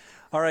interesting.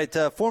 All right.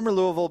 Former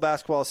Louisville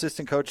basketball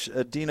assistant coach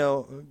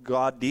Dino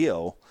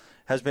Gaudio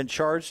has been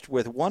charged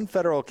with one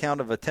federal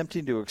count of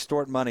attempting to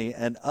extort money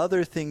and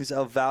other things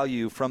of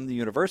value from the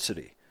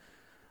university.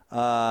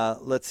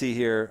 Let's see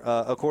here.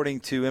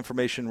 According to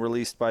information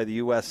released by the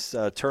U.S.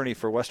 Attorney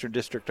for Western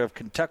District of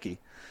Kentucky,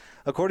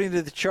 according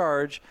to the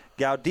charge,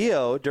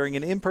 Gaudio, during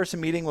an in-person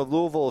meeting with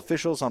Louisville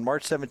officials on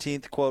March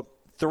 17th, quote,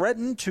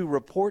 threatened to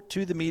report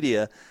to the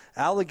media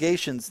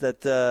allegations that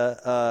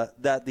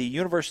the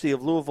University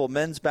of Louisville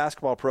men's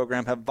basketball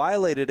program have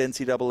violated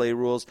NCAA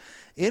rules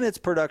in its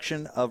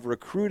production of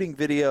recruiting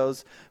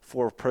videos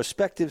for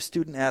prospective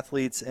student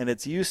athletes and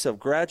its use of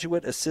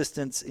graduate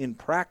assistants in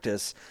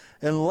practice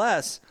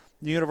unless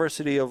the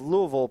University of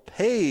Louisville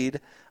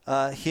paid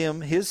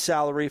him his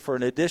salary for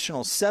an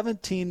additional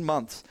 17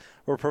 months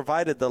or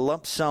provided the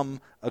lump sum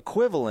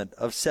equivalent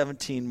of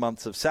 17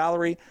 months of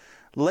salary.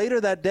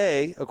 Later that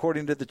day,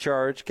 according to the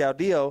charge,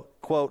 Gaudio,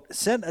 quote,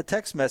 sent a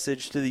text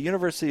message to the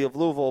University of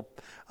Louisville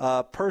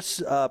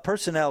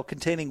personnel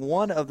containing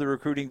one of the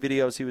recruiting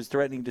videos he was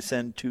threatening to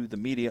send to the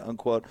media,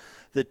 unquote.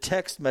 The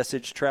text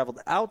message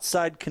traveled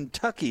outside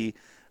Kentucky,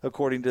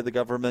 according to the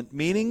government,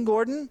 meaning,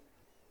 Gordon,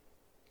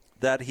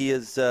 that he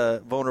is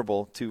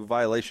vulnerable to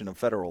violation of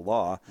federal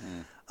law.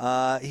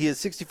 He is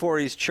 64.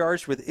 He's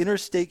charged with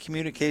interstate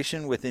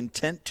communication with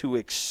intent to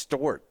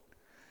extort.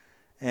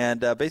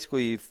 And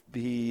basically,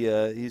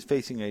 he's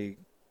facing a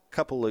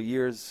couple of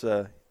years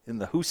in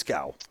the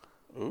Hooskow.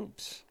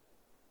 Oops.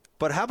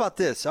 But how about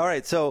this? All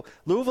right, so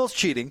Louisville's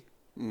cheating.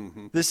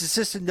 Mm-hmm. This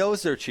assistant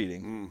knows they're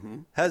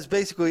cheating, has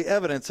basically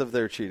evidence of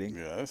their cheating.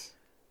 Yes.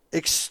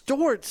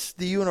 Extorts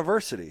the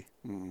university.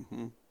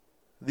 Mm-hmm.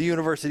 The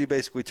university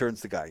basically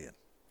turns the guy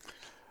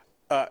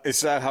in. Is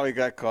that how he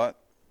got caught?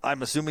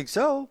 I'm assuming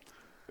so.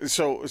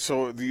 So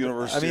the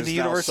university is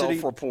now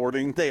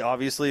self-reporting? They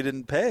obviously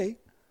didn't pay.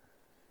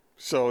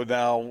 So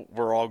now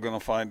we're all going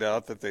to find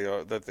out that they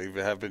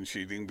have been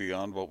cheating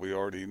beyond what we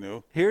already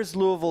knew. Here's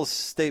Louisville's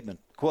statement.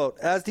 Quote,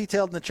 as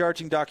detailed in the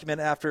charging document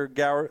after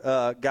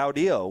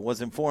Gaudio was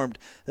informed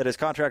that his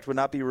contract would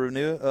not be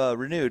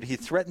renewed, he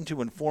threatened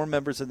to inform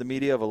members of the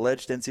media of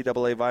alleged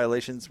NCAA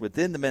violations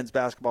within the men's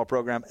basketball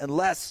program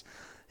unless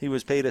he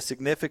was paid a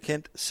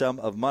significant sum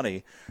of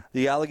money.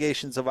 The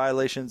allegations of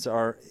violations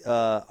are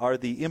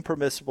the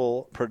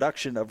impermissible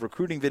production of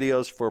recruiting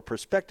videos for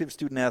prospective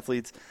student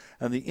athletes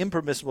and the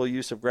impermissible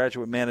use of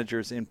graduate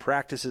managers in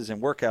practices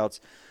and workouts.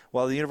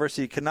 While the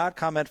university cannot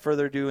comment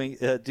further due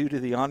to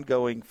the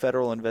ongoing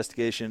federal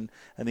investigation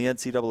and the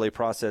NCAA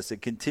process,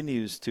 it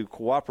continues to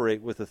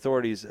cooperate with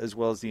authorities as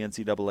well as the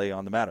NCAA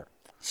on the matter.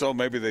 So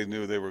maybe they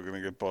knew they were going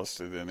to get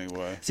busted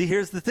anyway. See,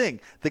 here's the thing.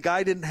 The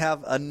guy didn't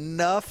have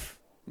enough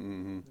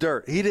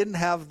dirt. He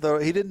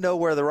didn't know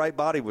where the right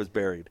body was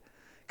buried.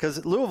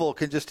 Because Louisville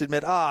can just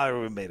admit,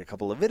 we made a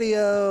couple of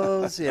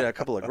videos, a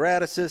couple of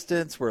grad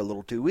assistants, we're a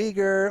little too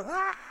eager.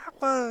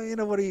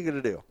 Well, what are you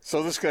going to do?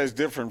 So this guy's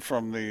different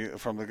from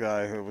the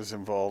guy who was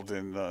involved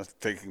in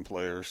taking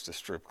players to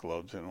strip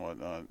clubs and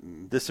whatnot.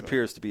 And, this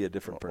appears to be a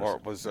different person. Or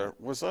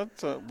was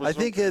that I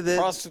think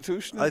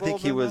prostitution involved? I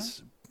think he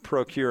was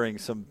procuring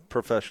some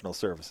professional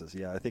services.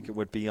 Yeah, I think it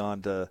went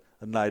beyond a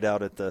night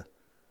out at the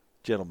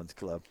gentleman's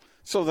club.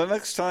 So the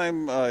next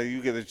time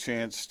you get a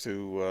chance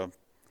to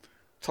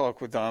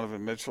talk with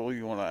Donovan Mitchell,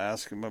 you want to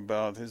ask him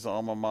about his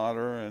alma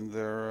mater and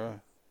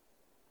their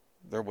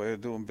way of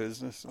doing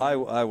business? I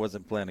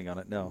wasn't planning on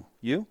it, no.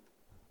 You?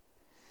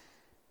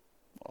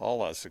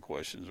 I'll ask the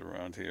questions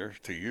around here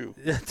to you.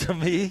 To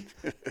me?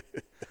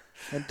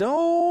 And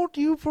don't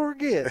you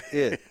forget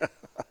it.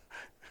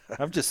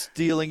 I'm just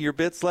stealing your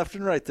bits left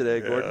and right today,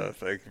 Gordon. Yeah,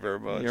 thank you very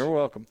much. You're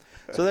welcome.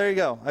 So there you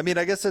go. I mean,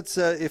 I guess it's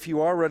if you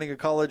are running a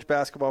college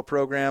basketball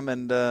program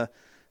and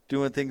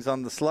doing things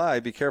on the sly,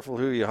 be careful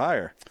who you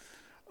hire.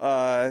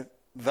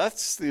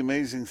 That's the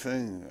amazing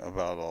thing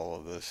about all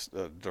of this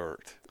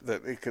dirt,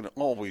 that it can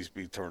always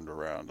be turned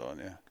around on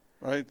you,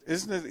 right?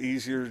 Isn't it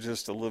easier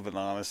just to live an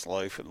honest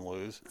life and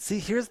lose? See,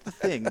 here's the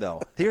thing,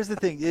 though. Here's the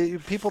thing.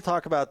 People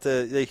talk about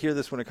they hear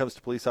this when it comes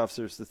to police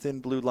officers, the thin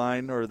blue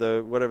line or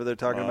the whatever they're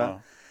talking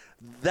about.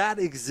 That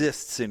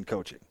exists in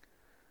coaching.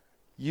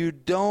 You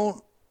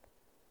don't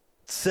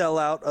sell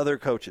out other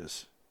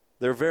coaches.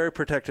 They're very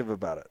protective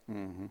about it.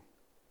 Mm-hmm.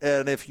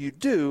 And if you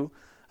do,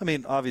 I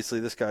mean, obviously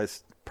this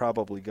guy's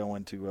probably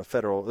going to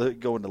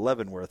going to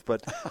Leavenworth.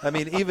 But, I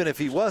mean, even if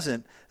he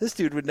wasn't, this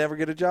dude would never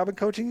get a job in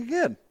coaching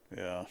again.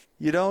 Yeah.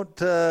 You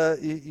don't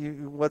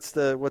what's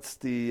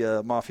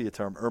the mafia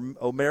term?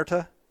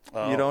 Omerta?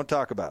 Oh. You don't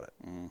talk about it.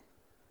 Mm.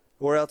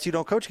 Or else you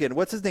don't coach again.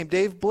 What's his name?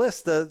 Dave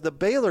Bliss, the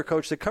Baylor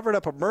coach that covered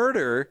up a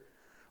murder,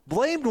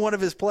 blamed one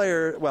of his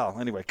players. Well,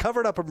 anyway,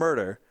 covered up a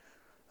murder,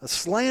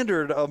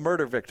 slandered a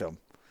murder victim.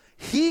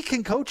 He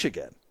can coach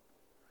again.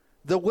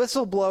 The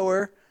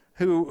whistleblower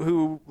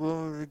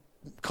who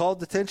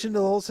called attention to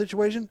the whole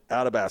situation,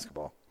 out of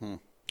basketball.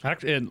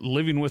 And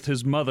living with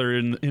his mother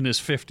in his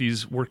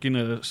 50s, working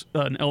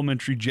an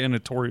elementary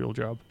janitorial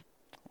job.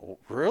 Oh,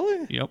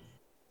 really? Yep.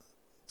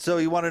 So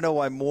you want to know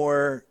why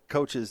more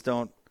coaches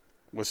don't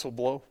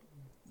whistleblow?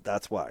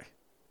 That's why.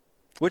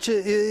 Which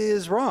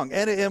is wrong.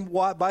 And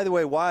why, by the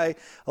way, why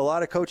a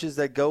lot of coaches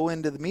that go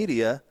into the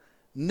media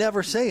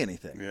never say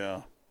anything.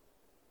 Yeah.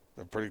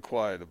 They're pretty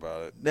quiet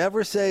about it.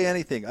 Never say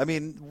anything. I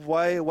mean,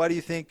 why do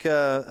you think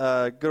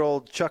good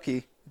old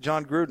Chucky,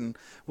 John Gruden,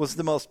 was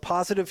the most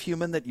positive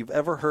human that you've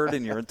ever heard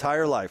in your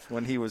entire life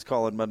when he was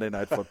calling Monday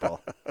Night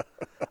Football?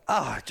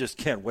 I just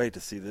can't wait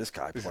to see this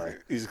guy play.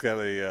 He's got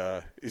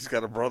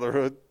a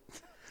brotherhood.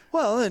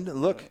 Well, and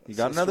look, he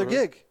got another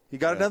gig. He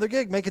got another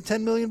gig, making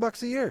 $10 million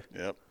a year.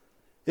 Yep.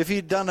 If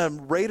he'd done a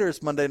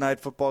Raiders Monday Night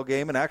Football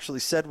game and actually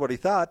said what he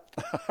thought.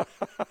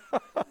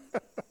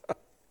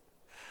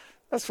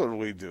 That's what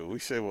we do. We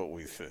say what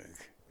we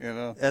think,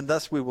 And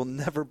thus we will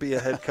never be a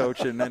head coach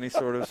in any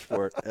sort of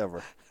sport,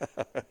 ever.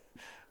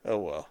 Oh,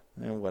 well.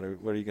 And what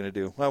are you going to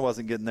do? I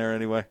wasn't getting there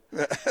anyway.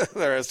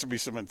 There has to be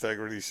some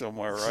integrity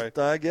somewhere, right?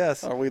 I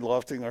guess. Are we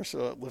lifting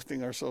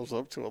ourselves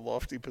up to a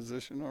lofty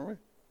position, are we?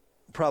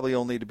 Probably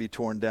only to be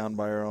torn down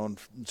by our own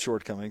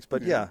shortcomings.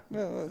 But, yeah.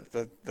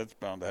 That's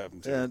bound to happen,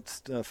 too.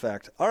 That's a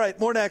fact. All right,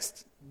 more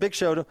next. Big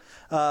show.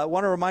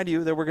 Want to remind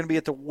you that we're going to be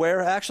at the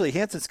warehouse. Actually,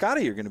 Hans and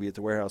Scotty are going to be at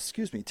the warehouse.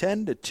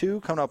 10 to 2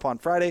 coming up on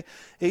Friday.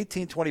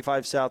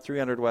 1825 South,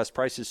 300 West.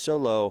 Price is so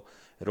low,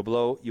 it'll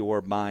blow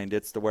your mind.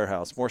 It's the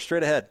warehouse. More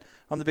straight ahead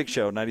on the Big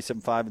Show,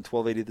 97.5 and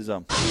 1280 The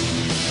Zone.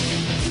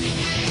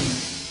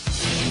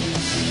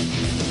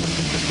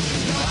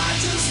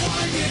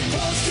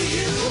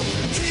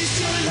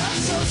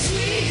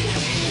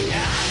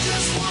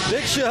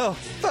 Big Show.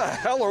 What the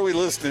hell are we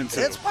listening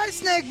to? It's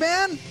Whitesnake,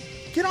 man.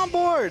 Get on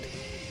board.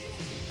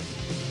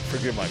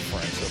 Forgive my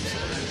French. I'm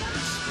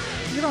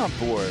sorry. Get on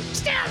board.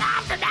 Still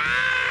off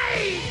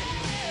tonight.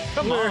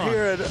 We're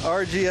here at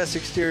RGS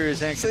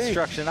Exteriors and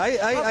Construction. I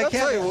can't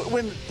tell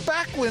you,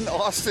 back when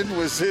Austin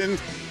was in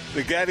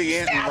the Gaddy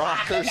Anton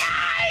Rockers,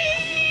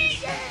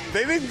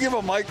 they didn't give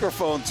a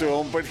microphone to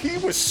him, but he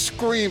was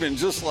screaming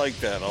just like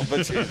that. I'll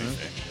bet you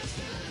anything.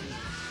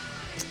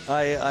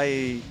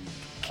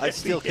 I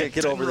still can't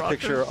get over the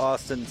picture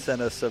Austin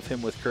sent us of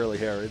him with curly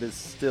hair. It is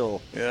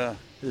still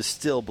is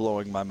still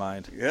blowing my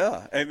mind.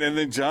 Yeah, and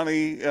then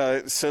Johnny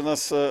sent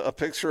us a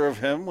picture of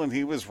him when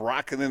he was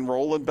rocking and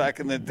rolling back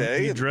in the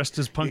day. He dressed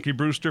as Punky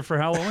Brewster for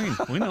Halloween.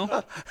 We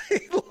know. He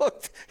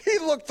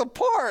looked the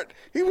part.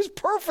 He was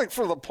perfect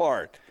for the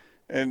part.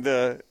 And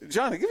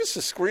Johnny, give us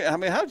a screen. I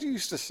mean, how did you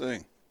used to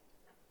sing?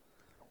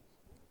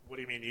 What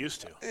do you mean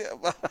used to?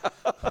 Yeah.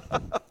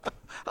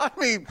 I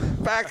mean,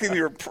 back in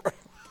your.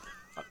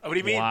 What do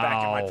you mean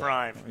back in my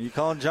prime? Are you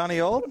calling Johnny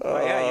old? Oh,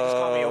 yeah, you just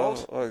call me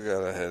old. I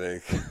got a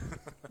headache.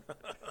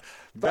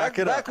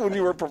 Back when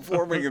you were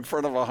performing in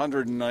front of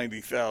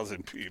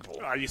 190,000 people.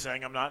 Are you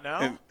saying I'm not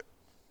now? And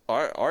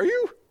are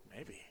you?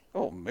 Maybe.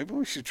 Oh, maybe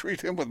we should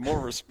treat him with more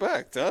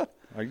respect, huh?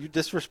 Are you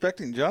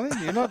disrespecting Johnny?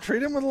 Do you not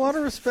treat him with a lot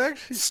of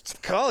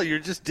respect? Carl, you're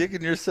just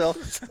digging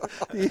yourself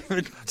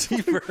even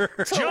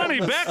deeper. Johnny,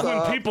 back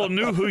when people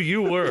knew who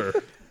you were.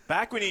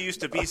 Back when you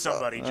used to be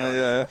somebody, Johnny.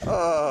 Yeah.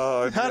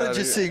 Oh, How did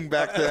you sing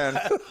back then?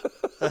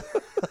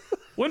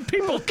 When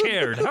people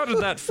cared, how did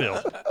that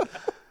feel?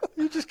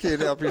 You just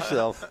can't help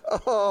yourself.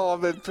 Oh,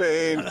 I'm in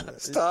pain.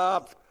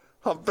 Stop.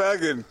 I'm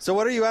begging. So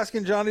what are you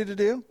asking Johnny to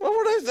do? Well,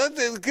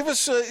 give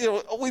us,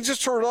 we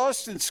just heard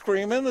Austin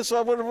screaming,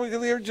 so what if we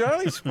can hear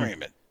Johnny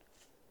screaming?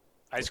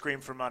 I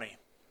scream for money.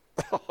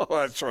 Oh,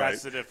 that's right.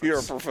 That's the difference. You're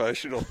a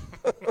professional.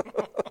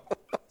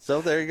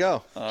 So there you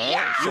go. All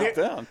right, sit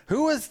down.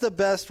 Who is the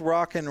best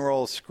rock and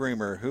roll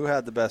screamer? Who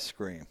had the best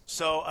scream?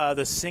 So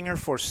the singer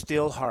for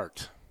Still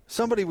Heart.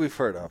 Somebody we've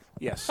heard of.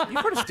 Yes,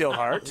 you've heard of Still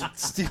Heart.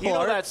 You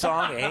know that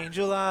song,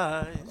 Angel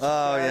Eyes.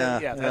 Oh, yeah.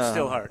 Yeah, that's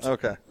Still Heart.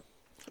 Okay.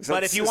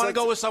 But if you want to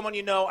go with someone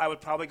you know, I would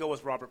probably go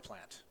with Robert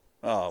Plant.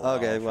 Oh,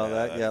 okay. Well,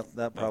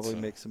 that probably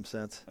makes some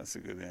sense. That's a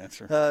good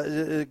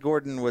answer.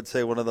 Gordon would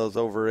say one of those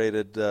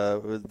overrated,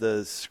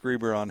 the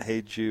screamer on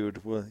 "Hey Jude."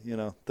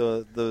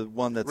 The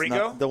one that's Ringo?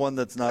 not the one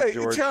that's not Hey,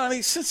 George.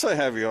 Johnny, since I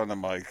have you on the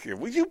mic here,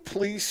 would you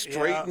please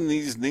straighten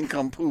these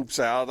nincompoops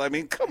out? I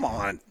mean, come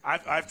on.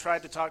 I've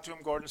tried to talk to him,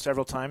 Gordon,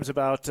 several times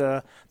about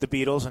the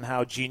Beatles and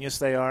how genius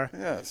they are.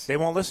 Yes. They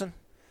won't listen.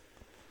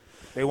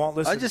 They won't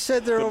listen. I just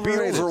said they're The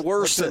overrated. Beatles are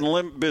worse than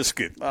Limp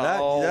Bizkit.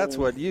 That's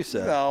what you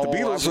said. No, The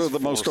Beatles are the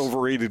most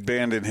overrated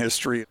band in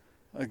history.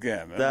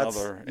 Again,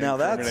 another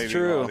that's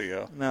true.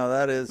 audio. No,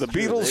 that is the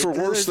true. Beatles are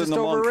worse than the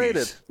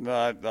overrated.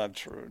 Monkees. Not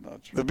true.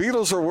 The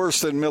Beatles are worse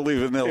than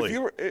Milli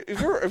Vanilli.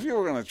 If you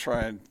were going to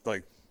try and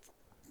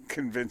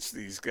convince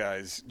these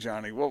guys,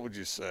 Johnny, what would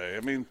you say?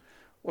 I mean,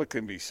 what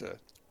can be said?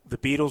 The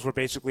Beatles were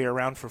basically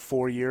around for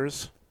 4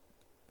 years,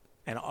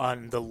 and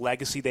on the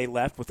legacy they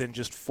left within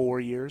just 4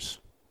 years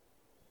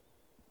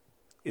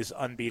is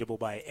unbeatable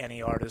by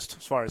any artist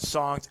as far as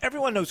songs.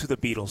 Everyone knows who the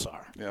Beatles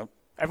are. Yep.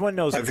 Everyone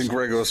knows. I think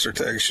Greg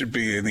Ostertag should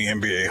be in the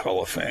NBA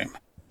Hall of Fame.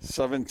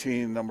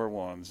 17 number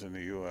ones in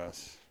the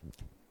U.S.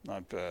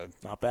 Not bad.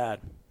 Not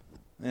bad.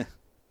 Eh.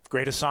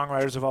 Greatest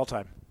songwriters of all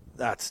time.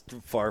 That's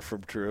far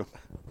from true.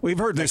 We've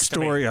heard this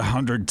story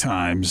 100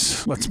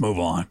 times. Let's move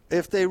on.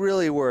 If they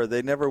really were,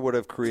 they never would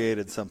have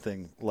created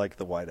something like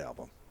the White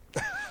Album.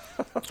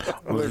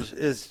 Which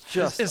is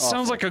just It awful.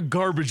 sounds like a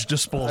garbage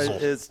disposal.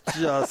 It's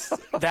just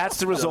That's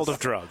the result of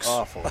drugs.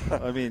 awful.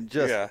 I mean,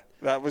 just Yeah,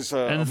 that was.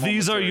 And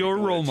these are your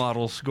role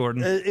models,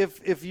 Gordon.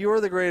 if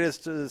you're the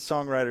greatest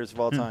songwriters of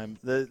all time,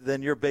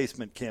 then your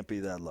basement can't be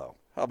that low.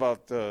 How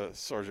about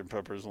Sgt.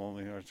 Pepper's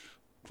Lonely Hearts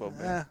Club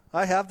Band?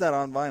 I have that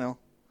on vinyl.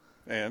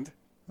 And?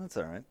 That's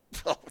all right.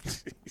 Oh,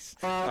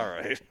 jeez. All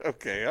right.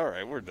 Okay. All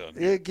right. We're done.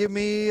 Yeah, give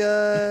me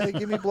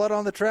Blood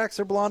on the Tracks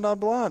or Blonde on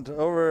Blonde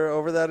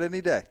over that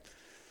any day.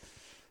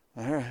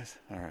 All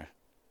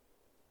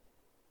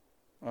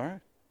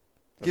right.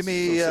 Give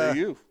me. Say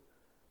you.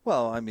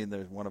 Well, I mean,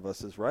 there's one of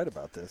us is right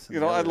about this. You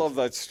know, I love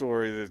that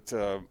story that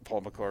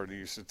Paul McCartney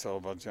used to tell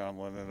about John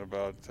Lennon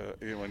about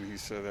when he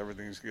said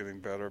everything's getting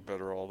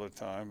better all the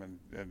time,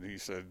 and he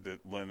said that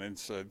Lennon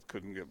said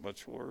couldn't get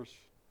much worse,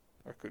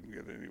 or couldn't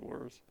get any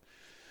worse.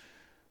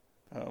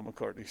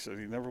 McCartney said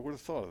he never would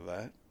have thought of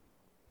that.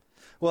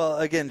 Well,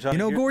 again, John.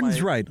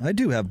 Gordon's right. I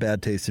do have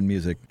bad taste in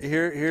music.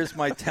 Here's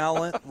my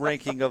talent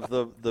ranking of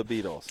the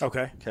Beatles.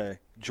 Okay.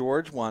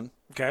 George 1.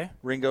 Okay.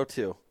 Ringo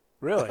 2.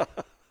 Really?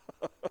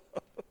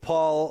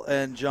 Paul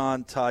and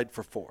John tied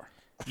for 4.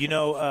 You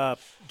know,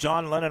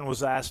 John Lennon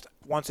was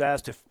once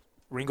asked if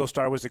Ringo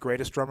Starr was the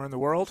greatest drummer in the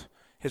world.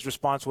 His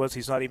response was,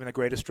 he's not even the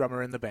greatest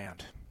drummer in the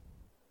band.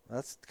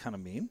 That's kind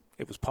of mean.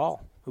 It was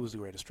Paul who was the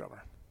greatest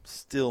drummer.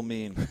 Still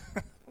mean.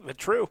 But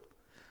true.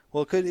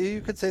 Well,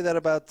 you could say that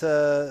about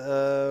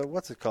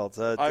what's it called?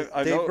 Dave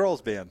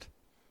Grohl's band.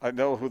 I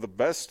know who the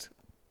best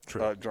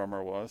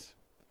drummer was.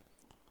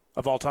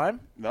 Of all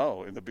time?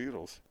 No, in the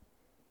Beatles.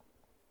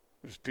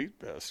 It was Pete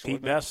Best.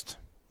 Pete Best,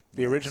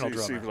 the original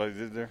drummer. See what I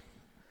did there?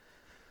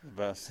 The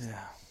best.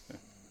 Yeah.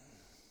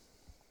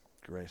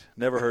 Great.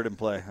 Never heard him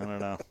play. I don't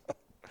know.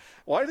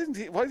 Why did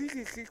he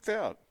get kicked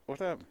out? What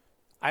happened?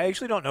 I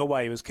actually don't know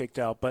why he was kicked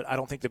out, but I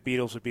don't think the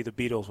Beatles would be the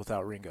Beatles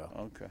without Ringo.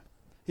 Okay.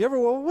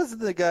 What was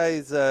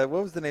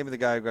the name of the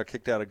guy who got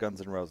kicked out of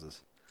Guns N'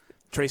 Roses?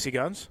 Tracy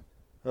Guns?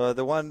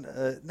 The one,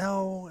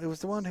 no, it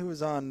was the one who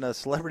was on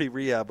Celebrity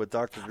Rehab with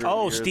Dr. Drew.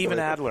 Oh, Steven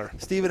Adler.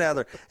 Steven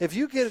Adler. If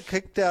you get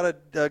kicked out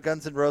of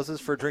Guns N'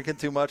 Roses for drinking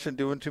too much and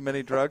doing too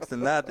many drugs,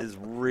 then that is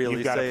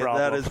really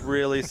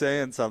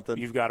saying something.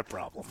 You've got a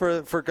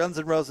problem. For Guns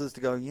N' Roses to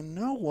go, you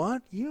know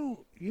what? You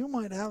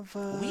might have.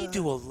 We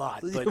do a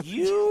lot, but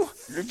you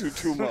do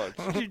too much.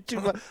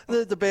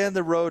 The band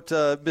that wrote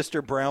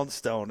Mr.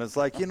 Brownstone is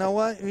like, you know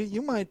what?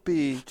 You might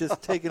be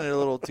just taking it a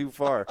little too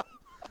far.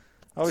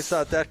 I always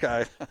thought that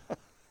guy.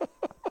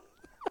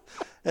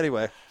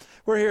 Anyway,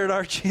 we're here at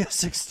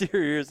RGS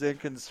Exteriors and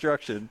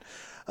Construction.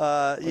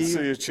 Let's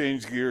see you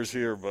change gears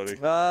here, buddy.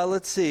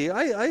 Let's see.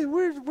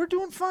 We're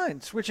doing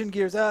fine. Switching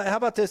gears. How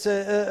about this?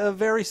 A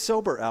very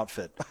sober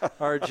outfit.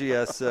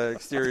 RGS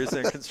Exteriors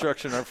and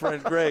Construction. Our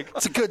friend Greg.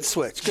 It's a good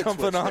switch.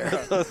 Jumping on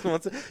with us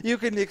once. You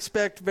can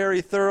expect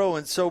very thorough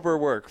and sober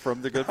work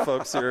from the good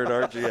folks here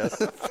at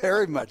RGS.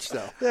 Very much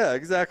so. Yeah,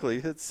 exactly.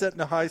 It's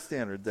setting a high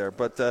standard there.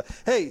 But,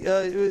 hey,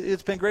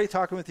 it's been great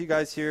talking with you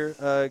guys here,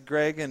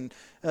 Greg, and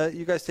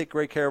you guys take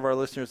great care of our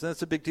listeners, and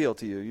that's a big deal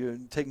to you. You're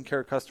taking care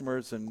of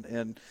customers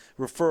and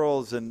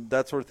referrals and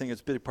that sort of thing.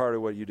 It's a big part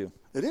of what you do.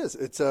 It is.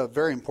 It's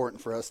very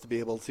important for us to be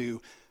able to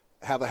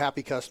have a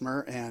happy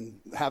customer and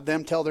have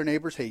them tell their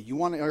neighbors, hey, you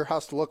want your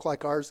house to look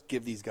like ours?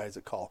 Give these guys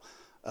a call.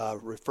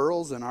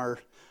 Referrals and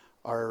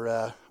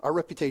our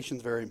reputation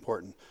is very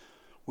important.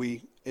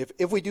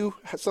 If we do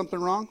something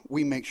wrong,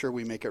 we make sure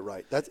we make it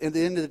right. That's at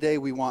the end of the day,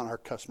 we want our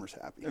customers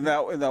happy. And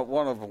that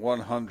one of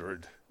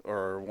 100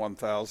 or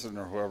 1,000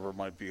 or whoever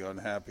might be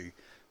unhappy,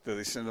 do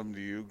they send them to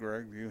you,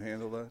 Greg? Do you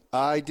handle that?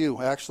 I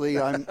do. Actually,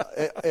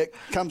 it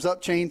comes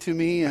up chain to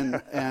me,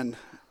 and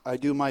I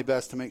do my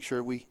best to make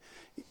sure we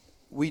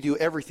do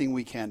everything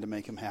we can to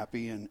make them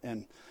happy.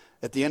 And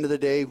at the end of the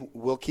day,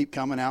 we'll keep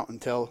coming out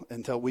until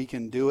we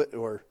can do it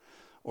or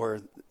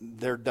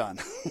they're done.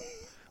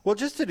 Well,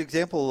 just an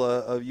example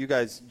of you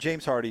guys,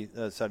 James Hardy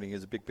Siding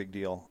is a big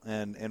deal,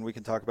 and we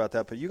can talk about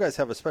that. But you guys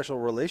have a special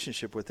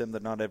relationship with him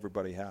that not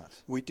everybody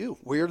has. We do.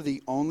 We are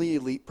the only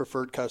elite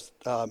preferred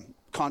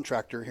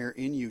contractor here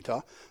in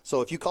Utah.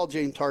 So if you call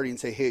James Hardy and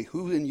say, hey,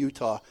 who in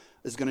Utah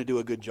is going to do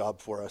a good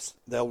job for us,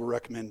 they'll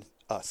recommend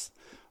us.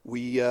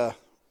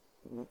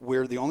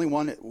 We're the only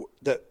one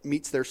that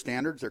meets their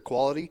standards, their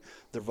quality,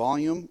 their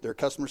volume, their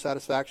customer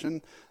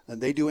satisfaction,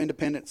 and they do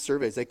independent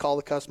surveys. They call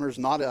the customers,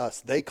 not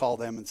us. They call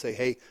them and say,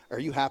 hey, are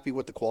you happy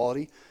with the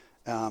quality?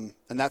 And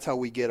that's how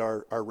we get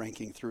our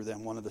ranking through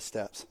them, one of the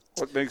steps.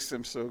 What makes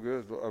them so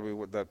good,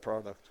 with that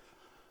product?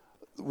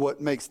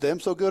 What makes them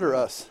so good or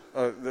us?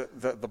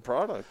 The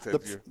product.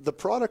 The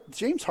product,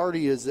 James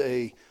Hardy is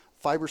a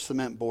fiber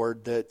cement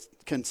board that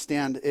can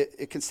stand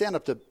it can stand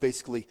up to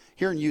basically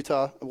here in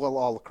Utah, well,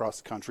 all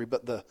across the country,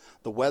 but the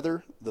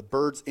weather, the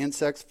birds,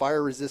 insects,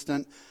 fire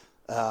resistant,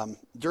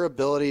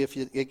 durability. If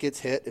it gets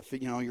hit, if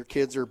your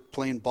kids are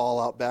playing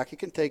ball out back, it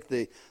can take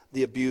the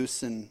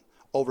abuse, and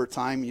over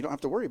time you don't have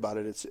to worry about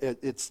it.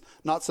 It's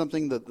not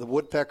something that the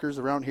woodpeckers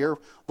around here,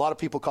 a lot of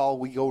people call,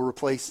 we go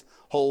replace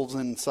holes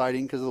in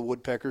siding because of the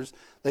woodpeckers.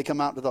 They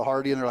come out to the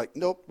Hardy and they're like,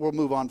 nope, we'll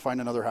move on,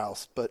 find another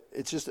house. But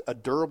it's just a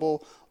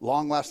durable,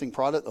 long-lasting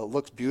product that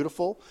looks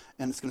beautiful,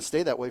 and it's going to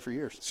stay that way for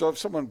years. So if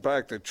someone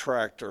backed a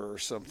tractor or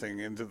something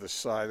into the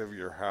side of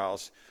your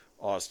house,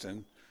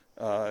 Austin,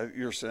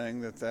 you're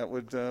saying that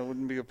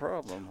wouldn't be a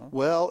problem, huh?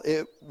 Well,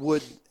 it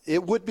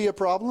would be a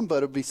problem,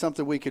 but it would be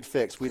something we could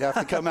fix. We'd have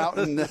to come out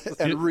and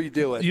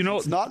redo it.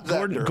 It's not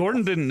that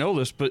Gordon didn't know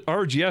this, but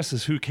RGS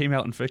is who came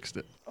out and fixed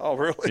it. Oh,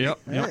 really? Yep.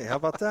 Hey, how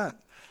about that?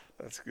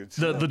 That's good.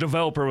 The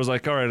developer was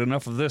like, all right,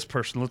 enough of this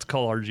person. Let's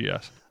call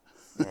RGS.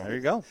 There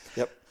you go.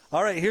 Yep.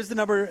 All right, here's the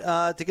number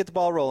to get the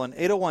ball rolling,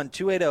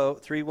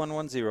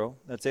 801-280-3110.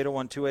 That's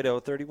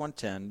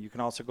 801-280-3110. You can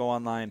also go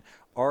online,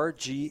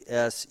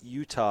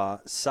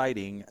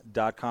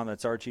 rgsutahsiding.com.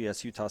 That's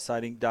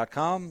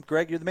rgsutahsiding.com.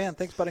 Greg, you're the man.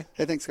 Thanks, buddy.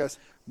 Hey, thanks, guys.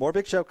 More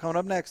Big Show coming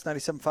up next,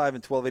 97.5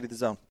 and 1280 The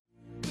Zone.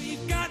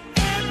 We've got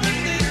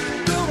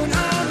everything going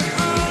on.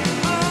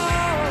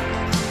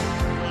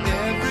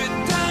 Every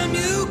time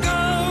you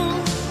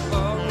go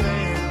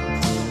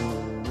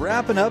away.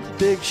 Wrapping up the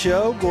Big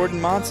Show, Gordon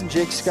Monson,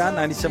 Jake Scott,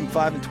 97.5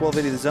 and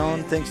 1280 The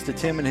Zone. Thanks to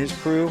Tim and his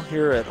crew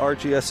here at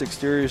RGS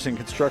Exteriors and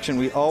Construction.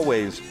 We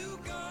always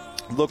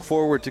look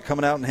forward to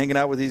coming out and hanging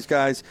out with these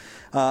guys.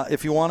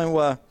 If you want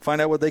to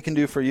find out what they can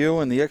do for you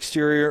in the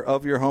exterior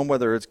of your home,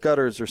 whether it's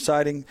gutters or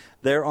siding,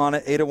 they're on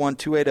it,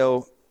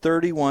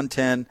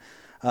 801-280-3110,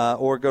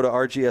 or go to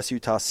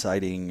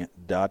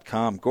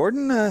rgsutahsiding.com.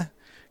 Gordon, going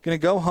to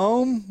go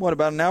home,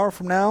 about an hour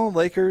from now?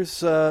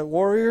 Lakers,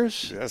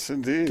 Warriors? Yes,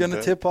 indeed. Going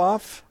to tip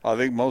off? I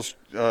think most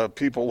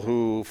people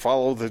who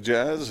follow the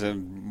Jazz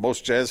and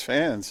most Jazz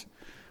fans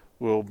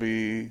will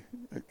be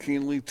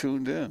keenly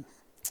tuned in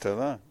to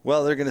that.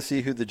 Well, they're going to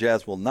see who the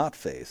Jazz will not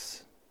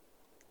face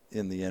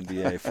in the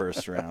NBA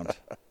first round.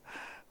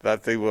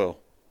 That they will,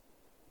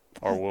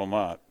 or will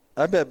not.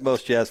 I bet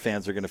most Jazz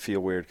fans are going to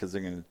feel weird because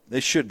they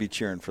should be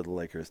cheering for the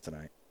Lakers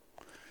tonight.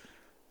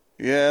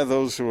 Yeah,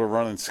 those who are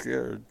running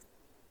scared.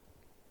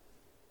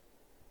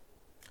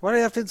 Why do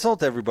you have to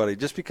insult everybody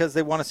just because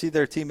they want to see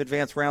their team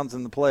advance rounds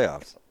in the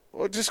playoffs?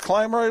 Well, just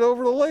climb right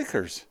over the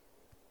Lakers.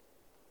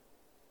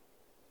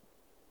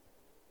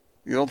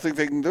 You don't think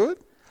they can do it?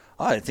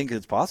 I think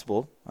it's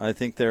possible. I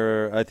think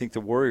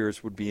the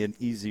Warriors would be an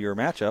easier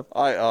matchup.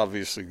 I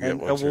obviously get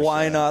what you're saying.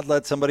 Why not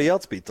let somebody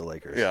else beat the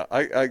Lakers? Yeah,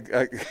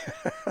 I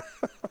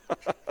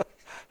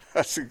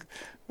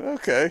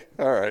okay,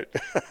 all right.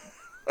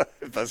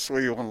 If that's the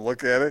way you want to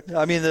look at it.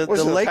 I mean, the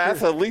Lakers,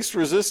 path of least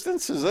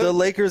resistance, is it? The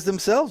Lakers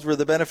themselves were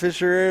the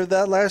beneficiary of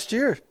that last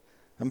year.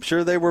 I'm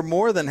sure they were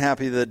more than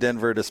happy that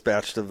Denver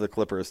dispatched of the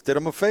Clippers. Did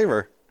them a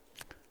favor.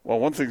 Well,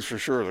 one thing's for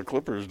sure, the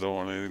Clippers don't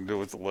want anything to do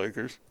with the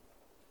Lakers.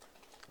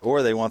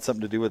 Or they want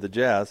something to do with the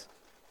Jazz.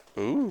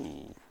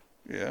 Ooh,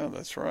 yeah,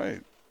 that's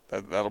right.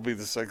 That'll be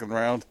the second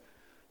round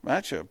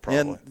matchup,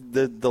 probably.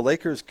 And the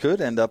Lakers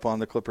could end up on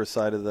the Clippers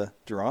side of the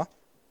draw.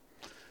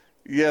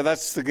 Yeah,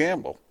 that's the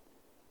gamble.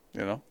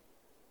 You know,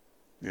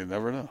 you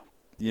never know.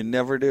 You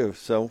never do.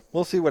 So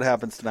we'll see what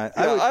happens tonight.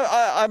 Yeah,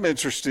 I'm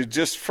interested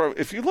just from,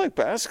 if you like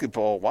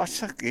basketball, watch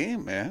that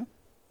game, man.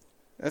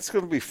 That's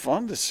going to be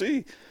fun to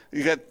see.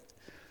 You got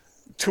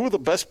two of the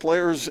best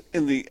players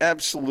in the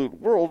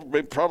absolute world,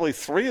 probably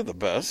three of the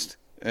best,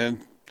 and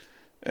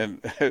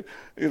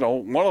you know,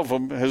 one of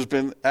them has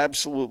been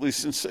absolutely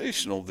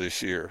sensational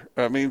this year.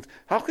 I mean,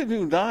 how can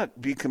you not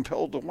be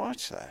compelled to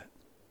watch that?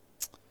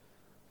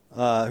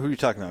 Who are you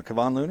talking about?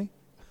 Kevon Looney?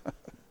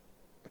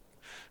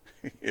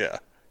 Yeah,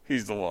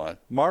 he's the one.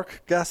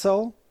 Mark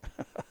Gasol?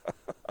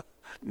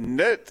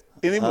 Net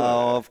anymore.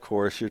 Oh, of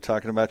course. You're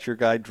talking about your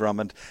guy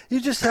Drummond.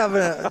 You just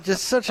have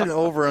just such an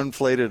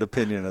overinflated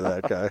opinion of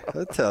that guy.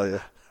 I tell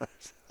you.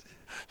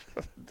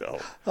 No.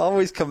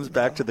 Always comes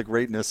back to the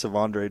greatness of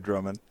Andre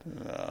Drummond.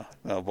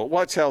 No, but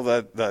watch how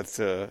that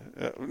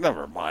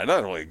never mind. I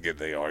don't want to get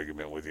in the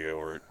argument with you.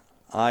 Or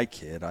I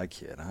kid. I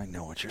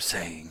know what you're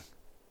saying.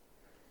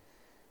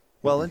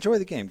 Well, enjoy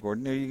the game,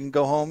 Gordon. You can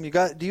go home.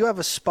 Do you have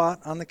a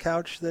spot on the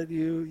couch that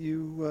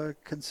you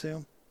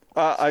consume?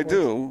 I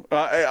do.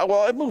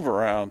 I move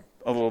around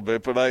a little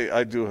bit, but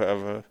I do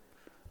have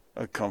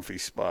a comfy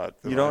spot.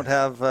 You don't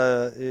have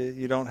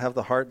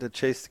the heart to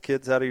chase the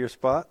kids out of your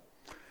spot?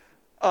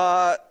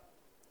 I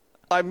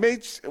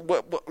made,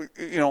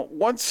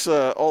 once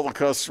all the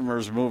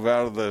customers move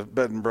out of the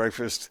bed and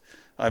breakfast,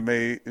 I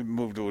may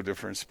move to a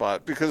different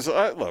spot because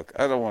I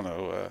don't want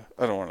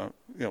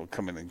to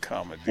come in and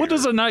commandeer. What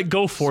does a night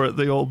go for at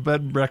the old bed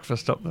and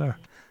breakfast up there?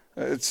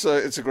 It's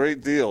a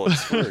great deal.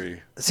 It's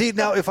free. See,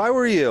 now if I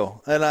were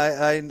you, and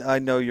I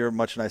know you're a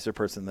much nicer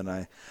person than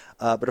I,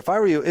 but if I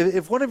were you,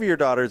 if one of your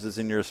daughters is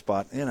in your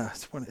spot,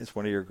 it's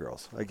one of your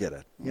girls. I get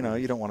it. You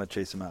don't want to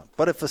chase them out.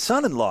 But if a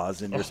son-in-law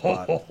is in your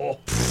spot,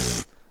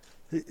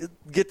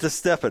 get to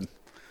stepping.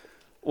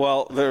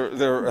 Well,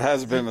 there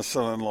has been a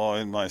son-in-law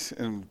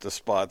in the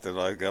spot that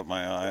I got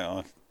my eye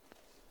on.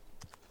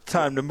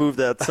 Time to move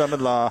that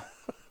son-in-law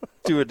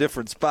to a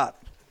different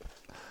spot.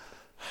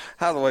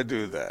 How do I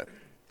do that?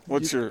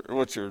 What's your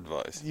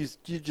advice?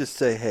 You just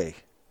say, hey,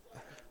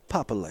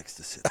 Papa likes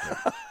to sit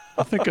there.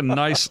 I think a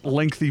nice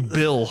lengthy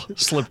bill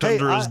slipped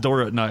under his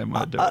door at night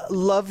might do it.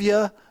 Love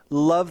you.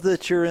 Love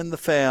that you're in the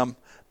fam.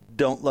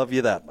 Don't love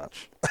you that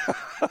much.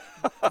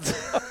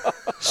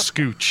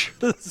 Scooch.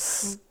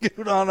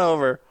 Scoot on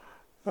over.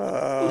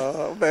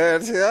 Oh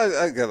man, see,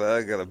 I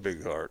got a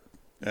big heart.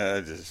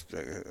 I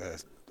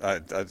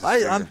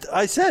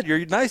said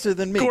you're nicer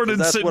than me.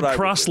 Gordon's sitting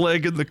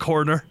cross-legged in the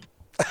corner,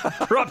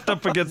 propped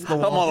up against the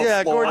wall.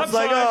 Yeah, Gordon's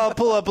like, I'll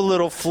pull up a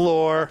little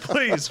floor.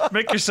 Please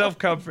make yourself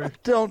comfy.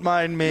 Don't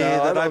mind me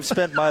that I've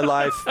spent my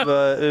life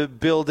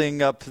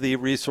building up the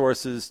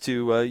resources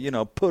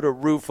to put a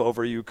roof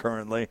over you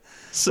currently.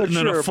 Sitting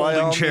in a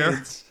folding chair.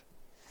 Means.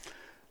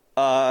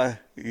 Yeah.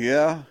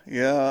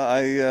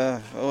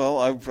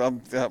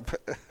 I'm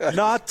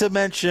Not to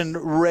mention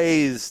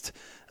raised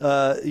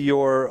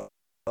your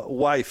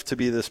wife to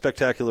be the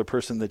spectacular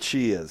person that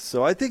she is.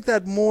 So I think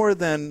that more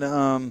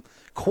than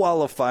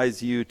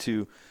qualifies you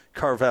to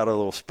carve out a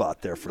little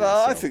spot there for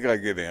yourself. I think I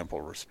get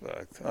ample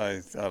respect.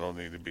 I don't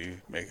need to be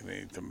making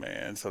any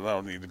demands, and I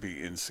don't need to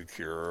be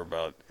insecure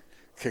about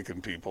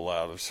kicking people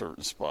out of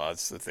certain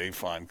spots that they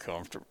find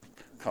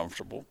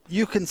comfortable.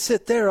 You can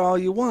sit there all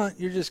you want.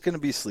 You're just going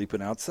to be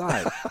sleeping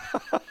outside.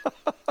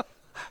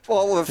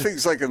 Well, the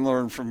things I can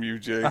learn from you,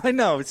 Jay. I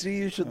know. See,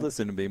 you should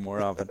listen to me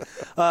more often.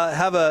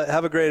 Have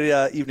a great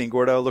evening,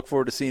 Gordo. Look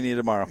forward to seeing you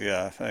tomorrow.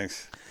 Yeah,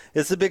 thanks.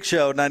 It's The Big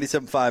Show, 97.5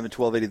 and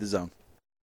 1280 The Zone.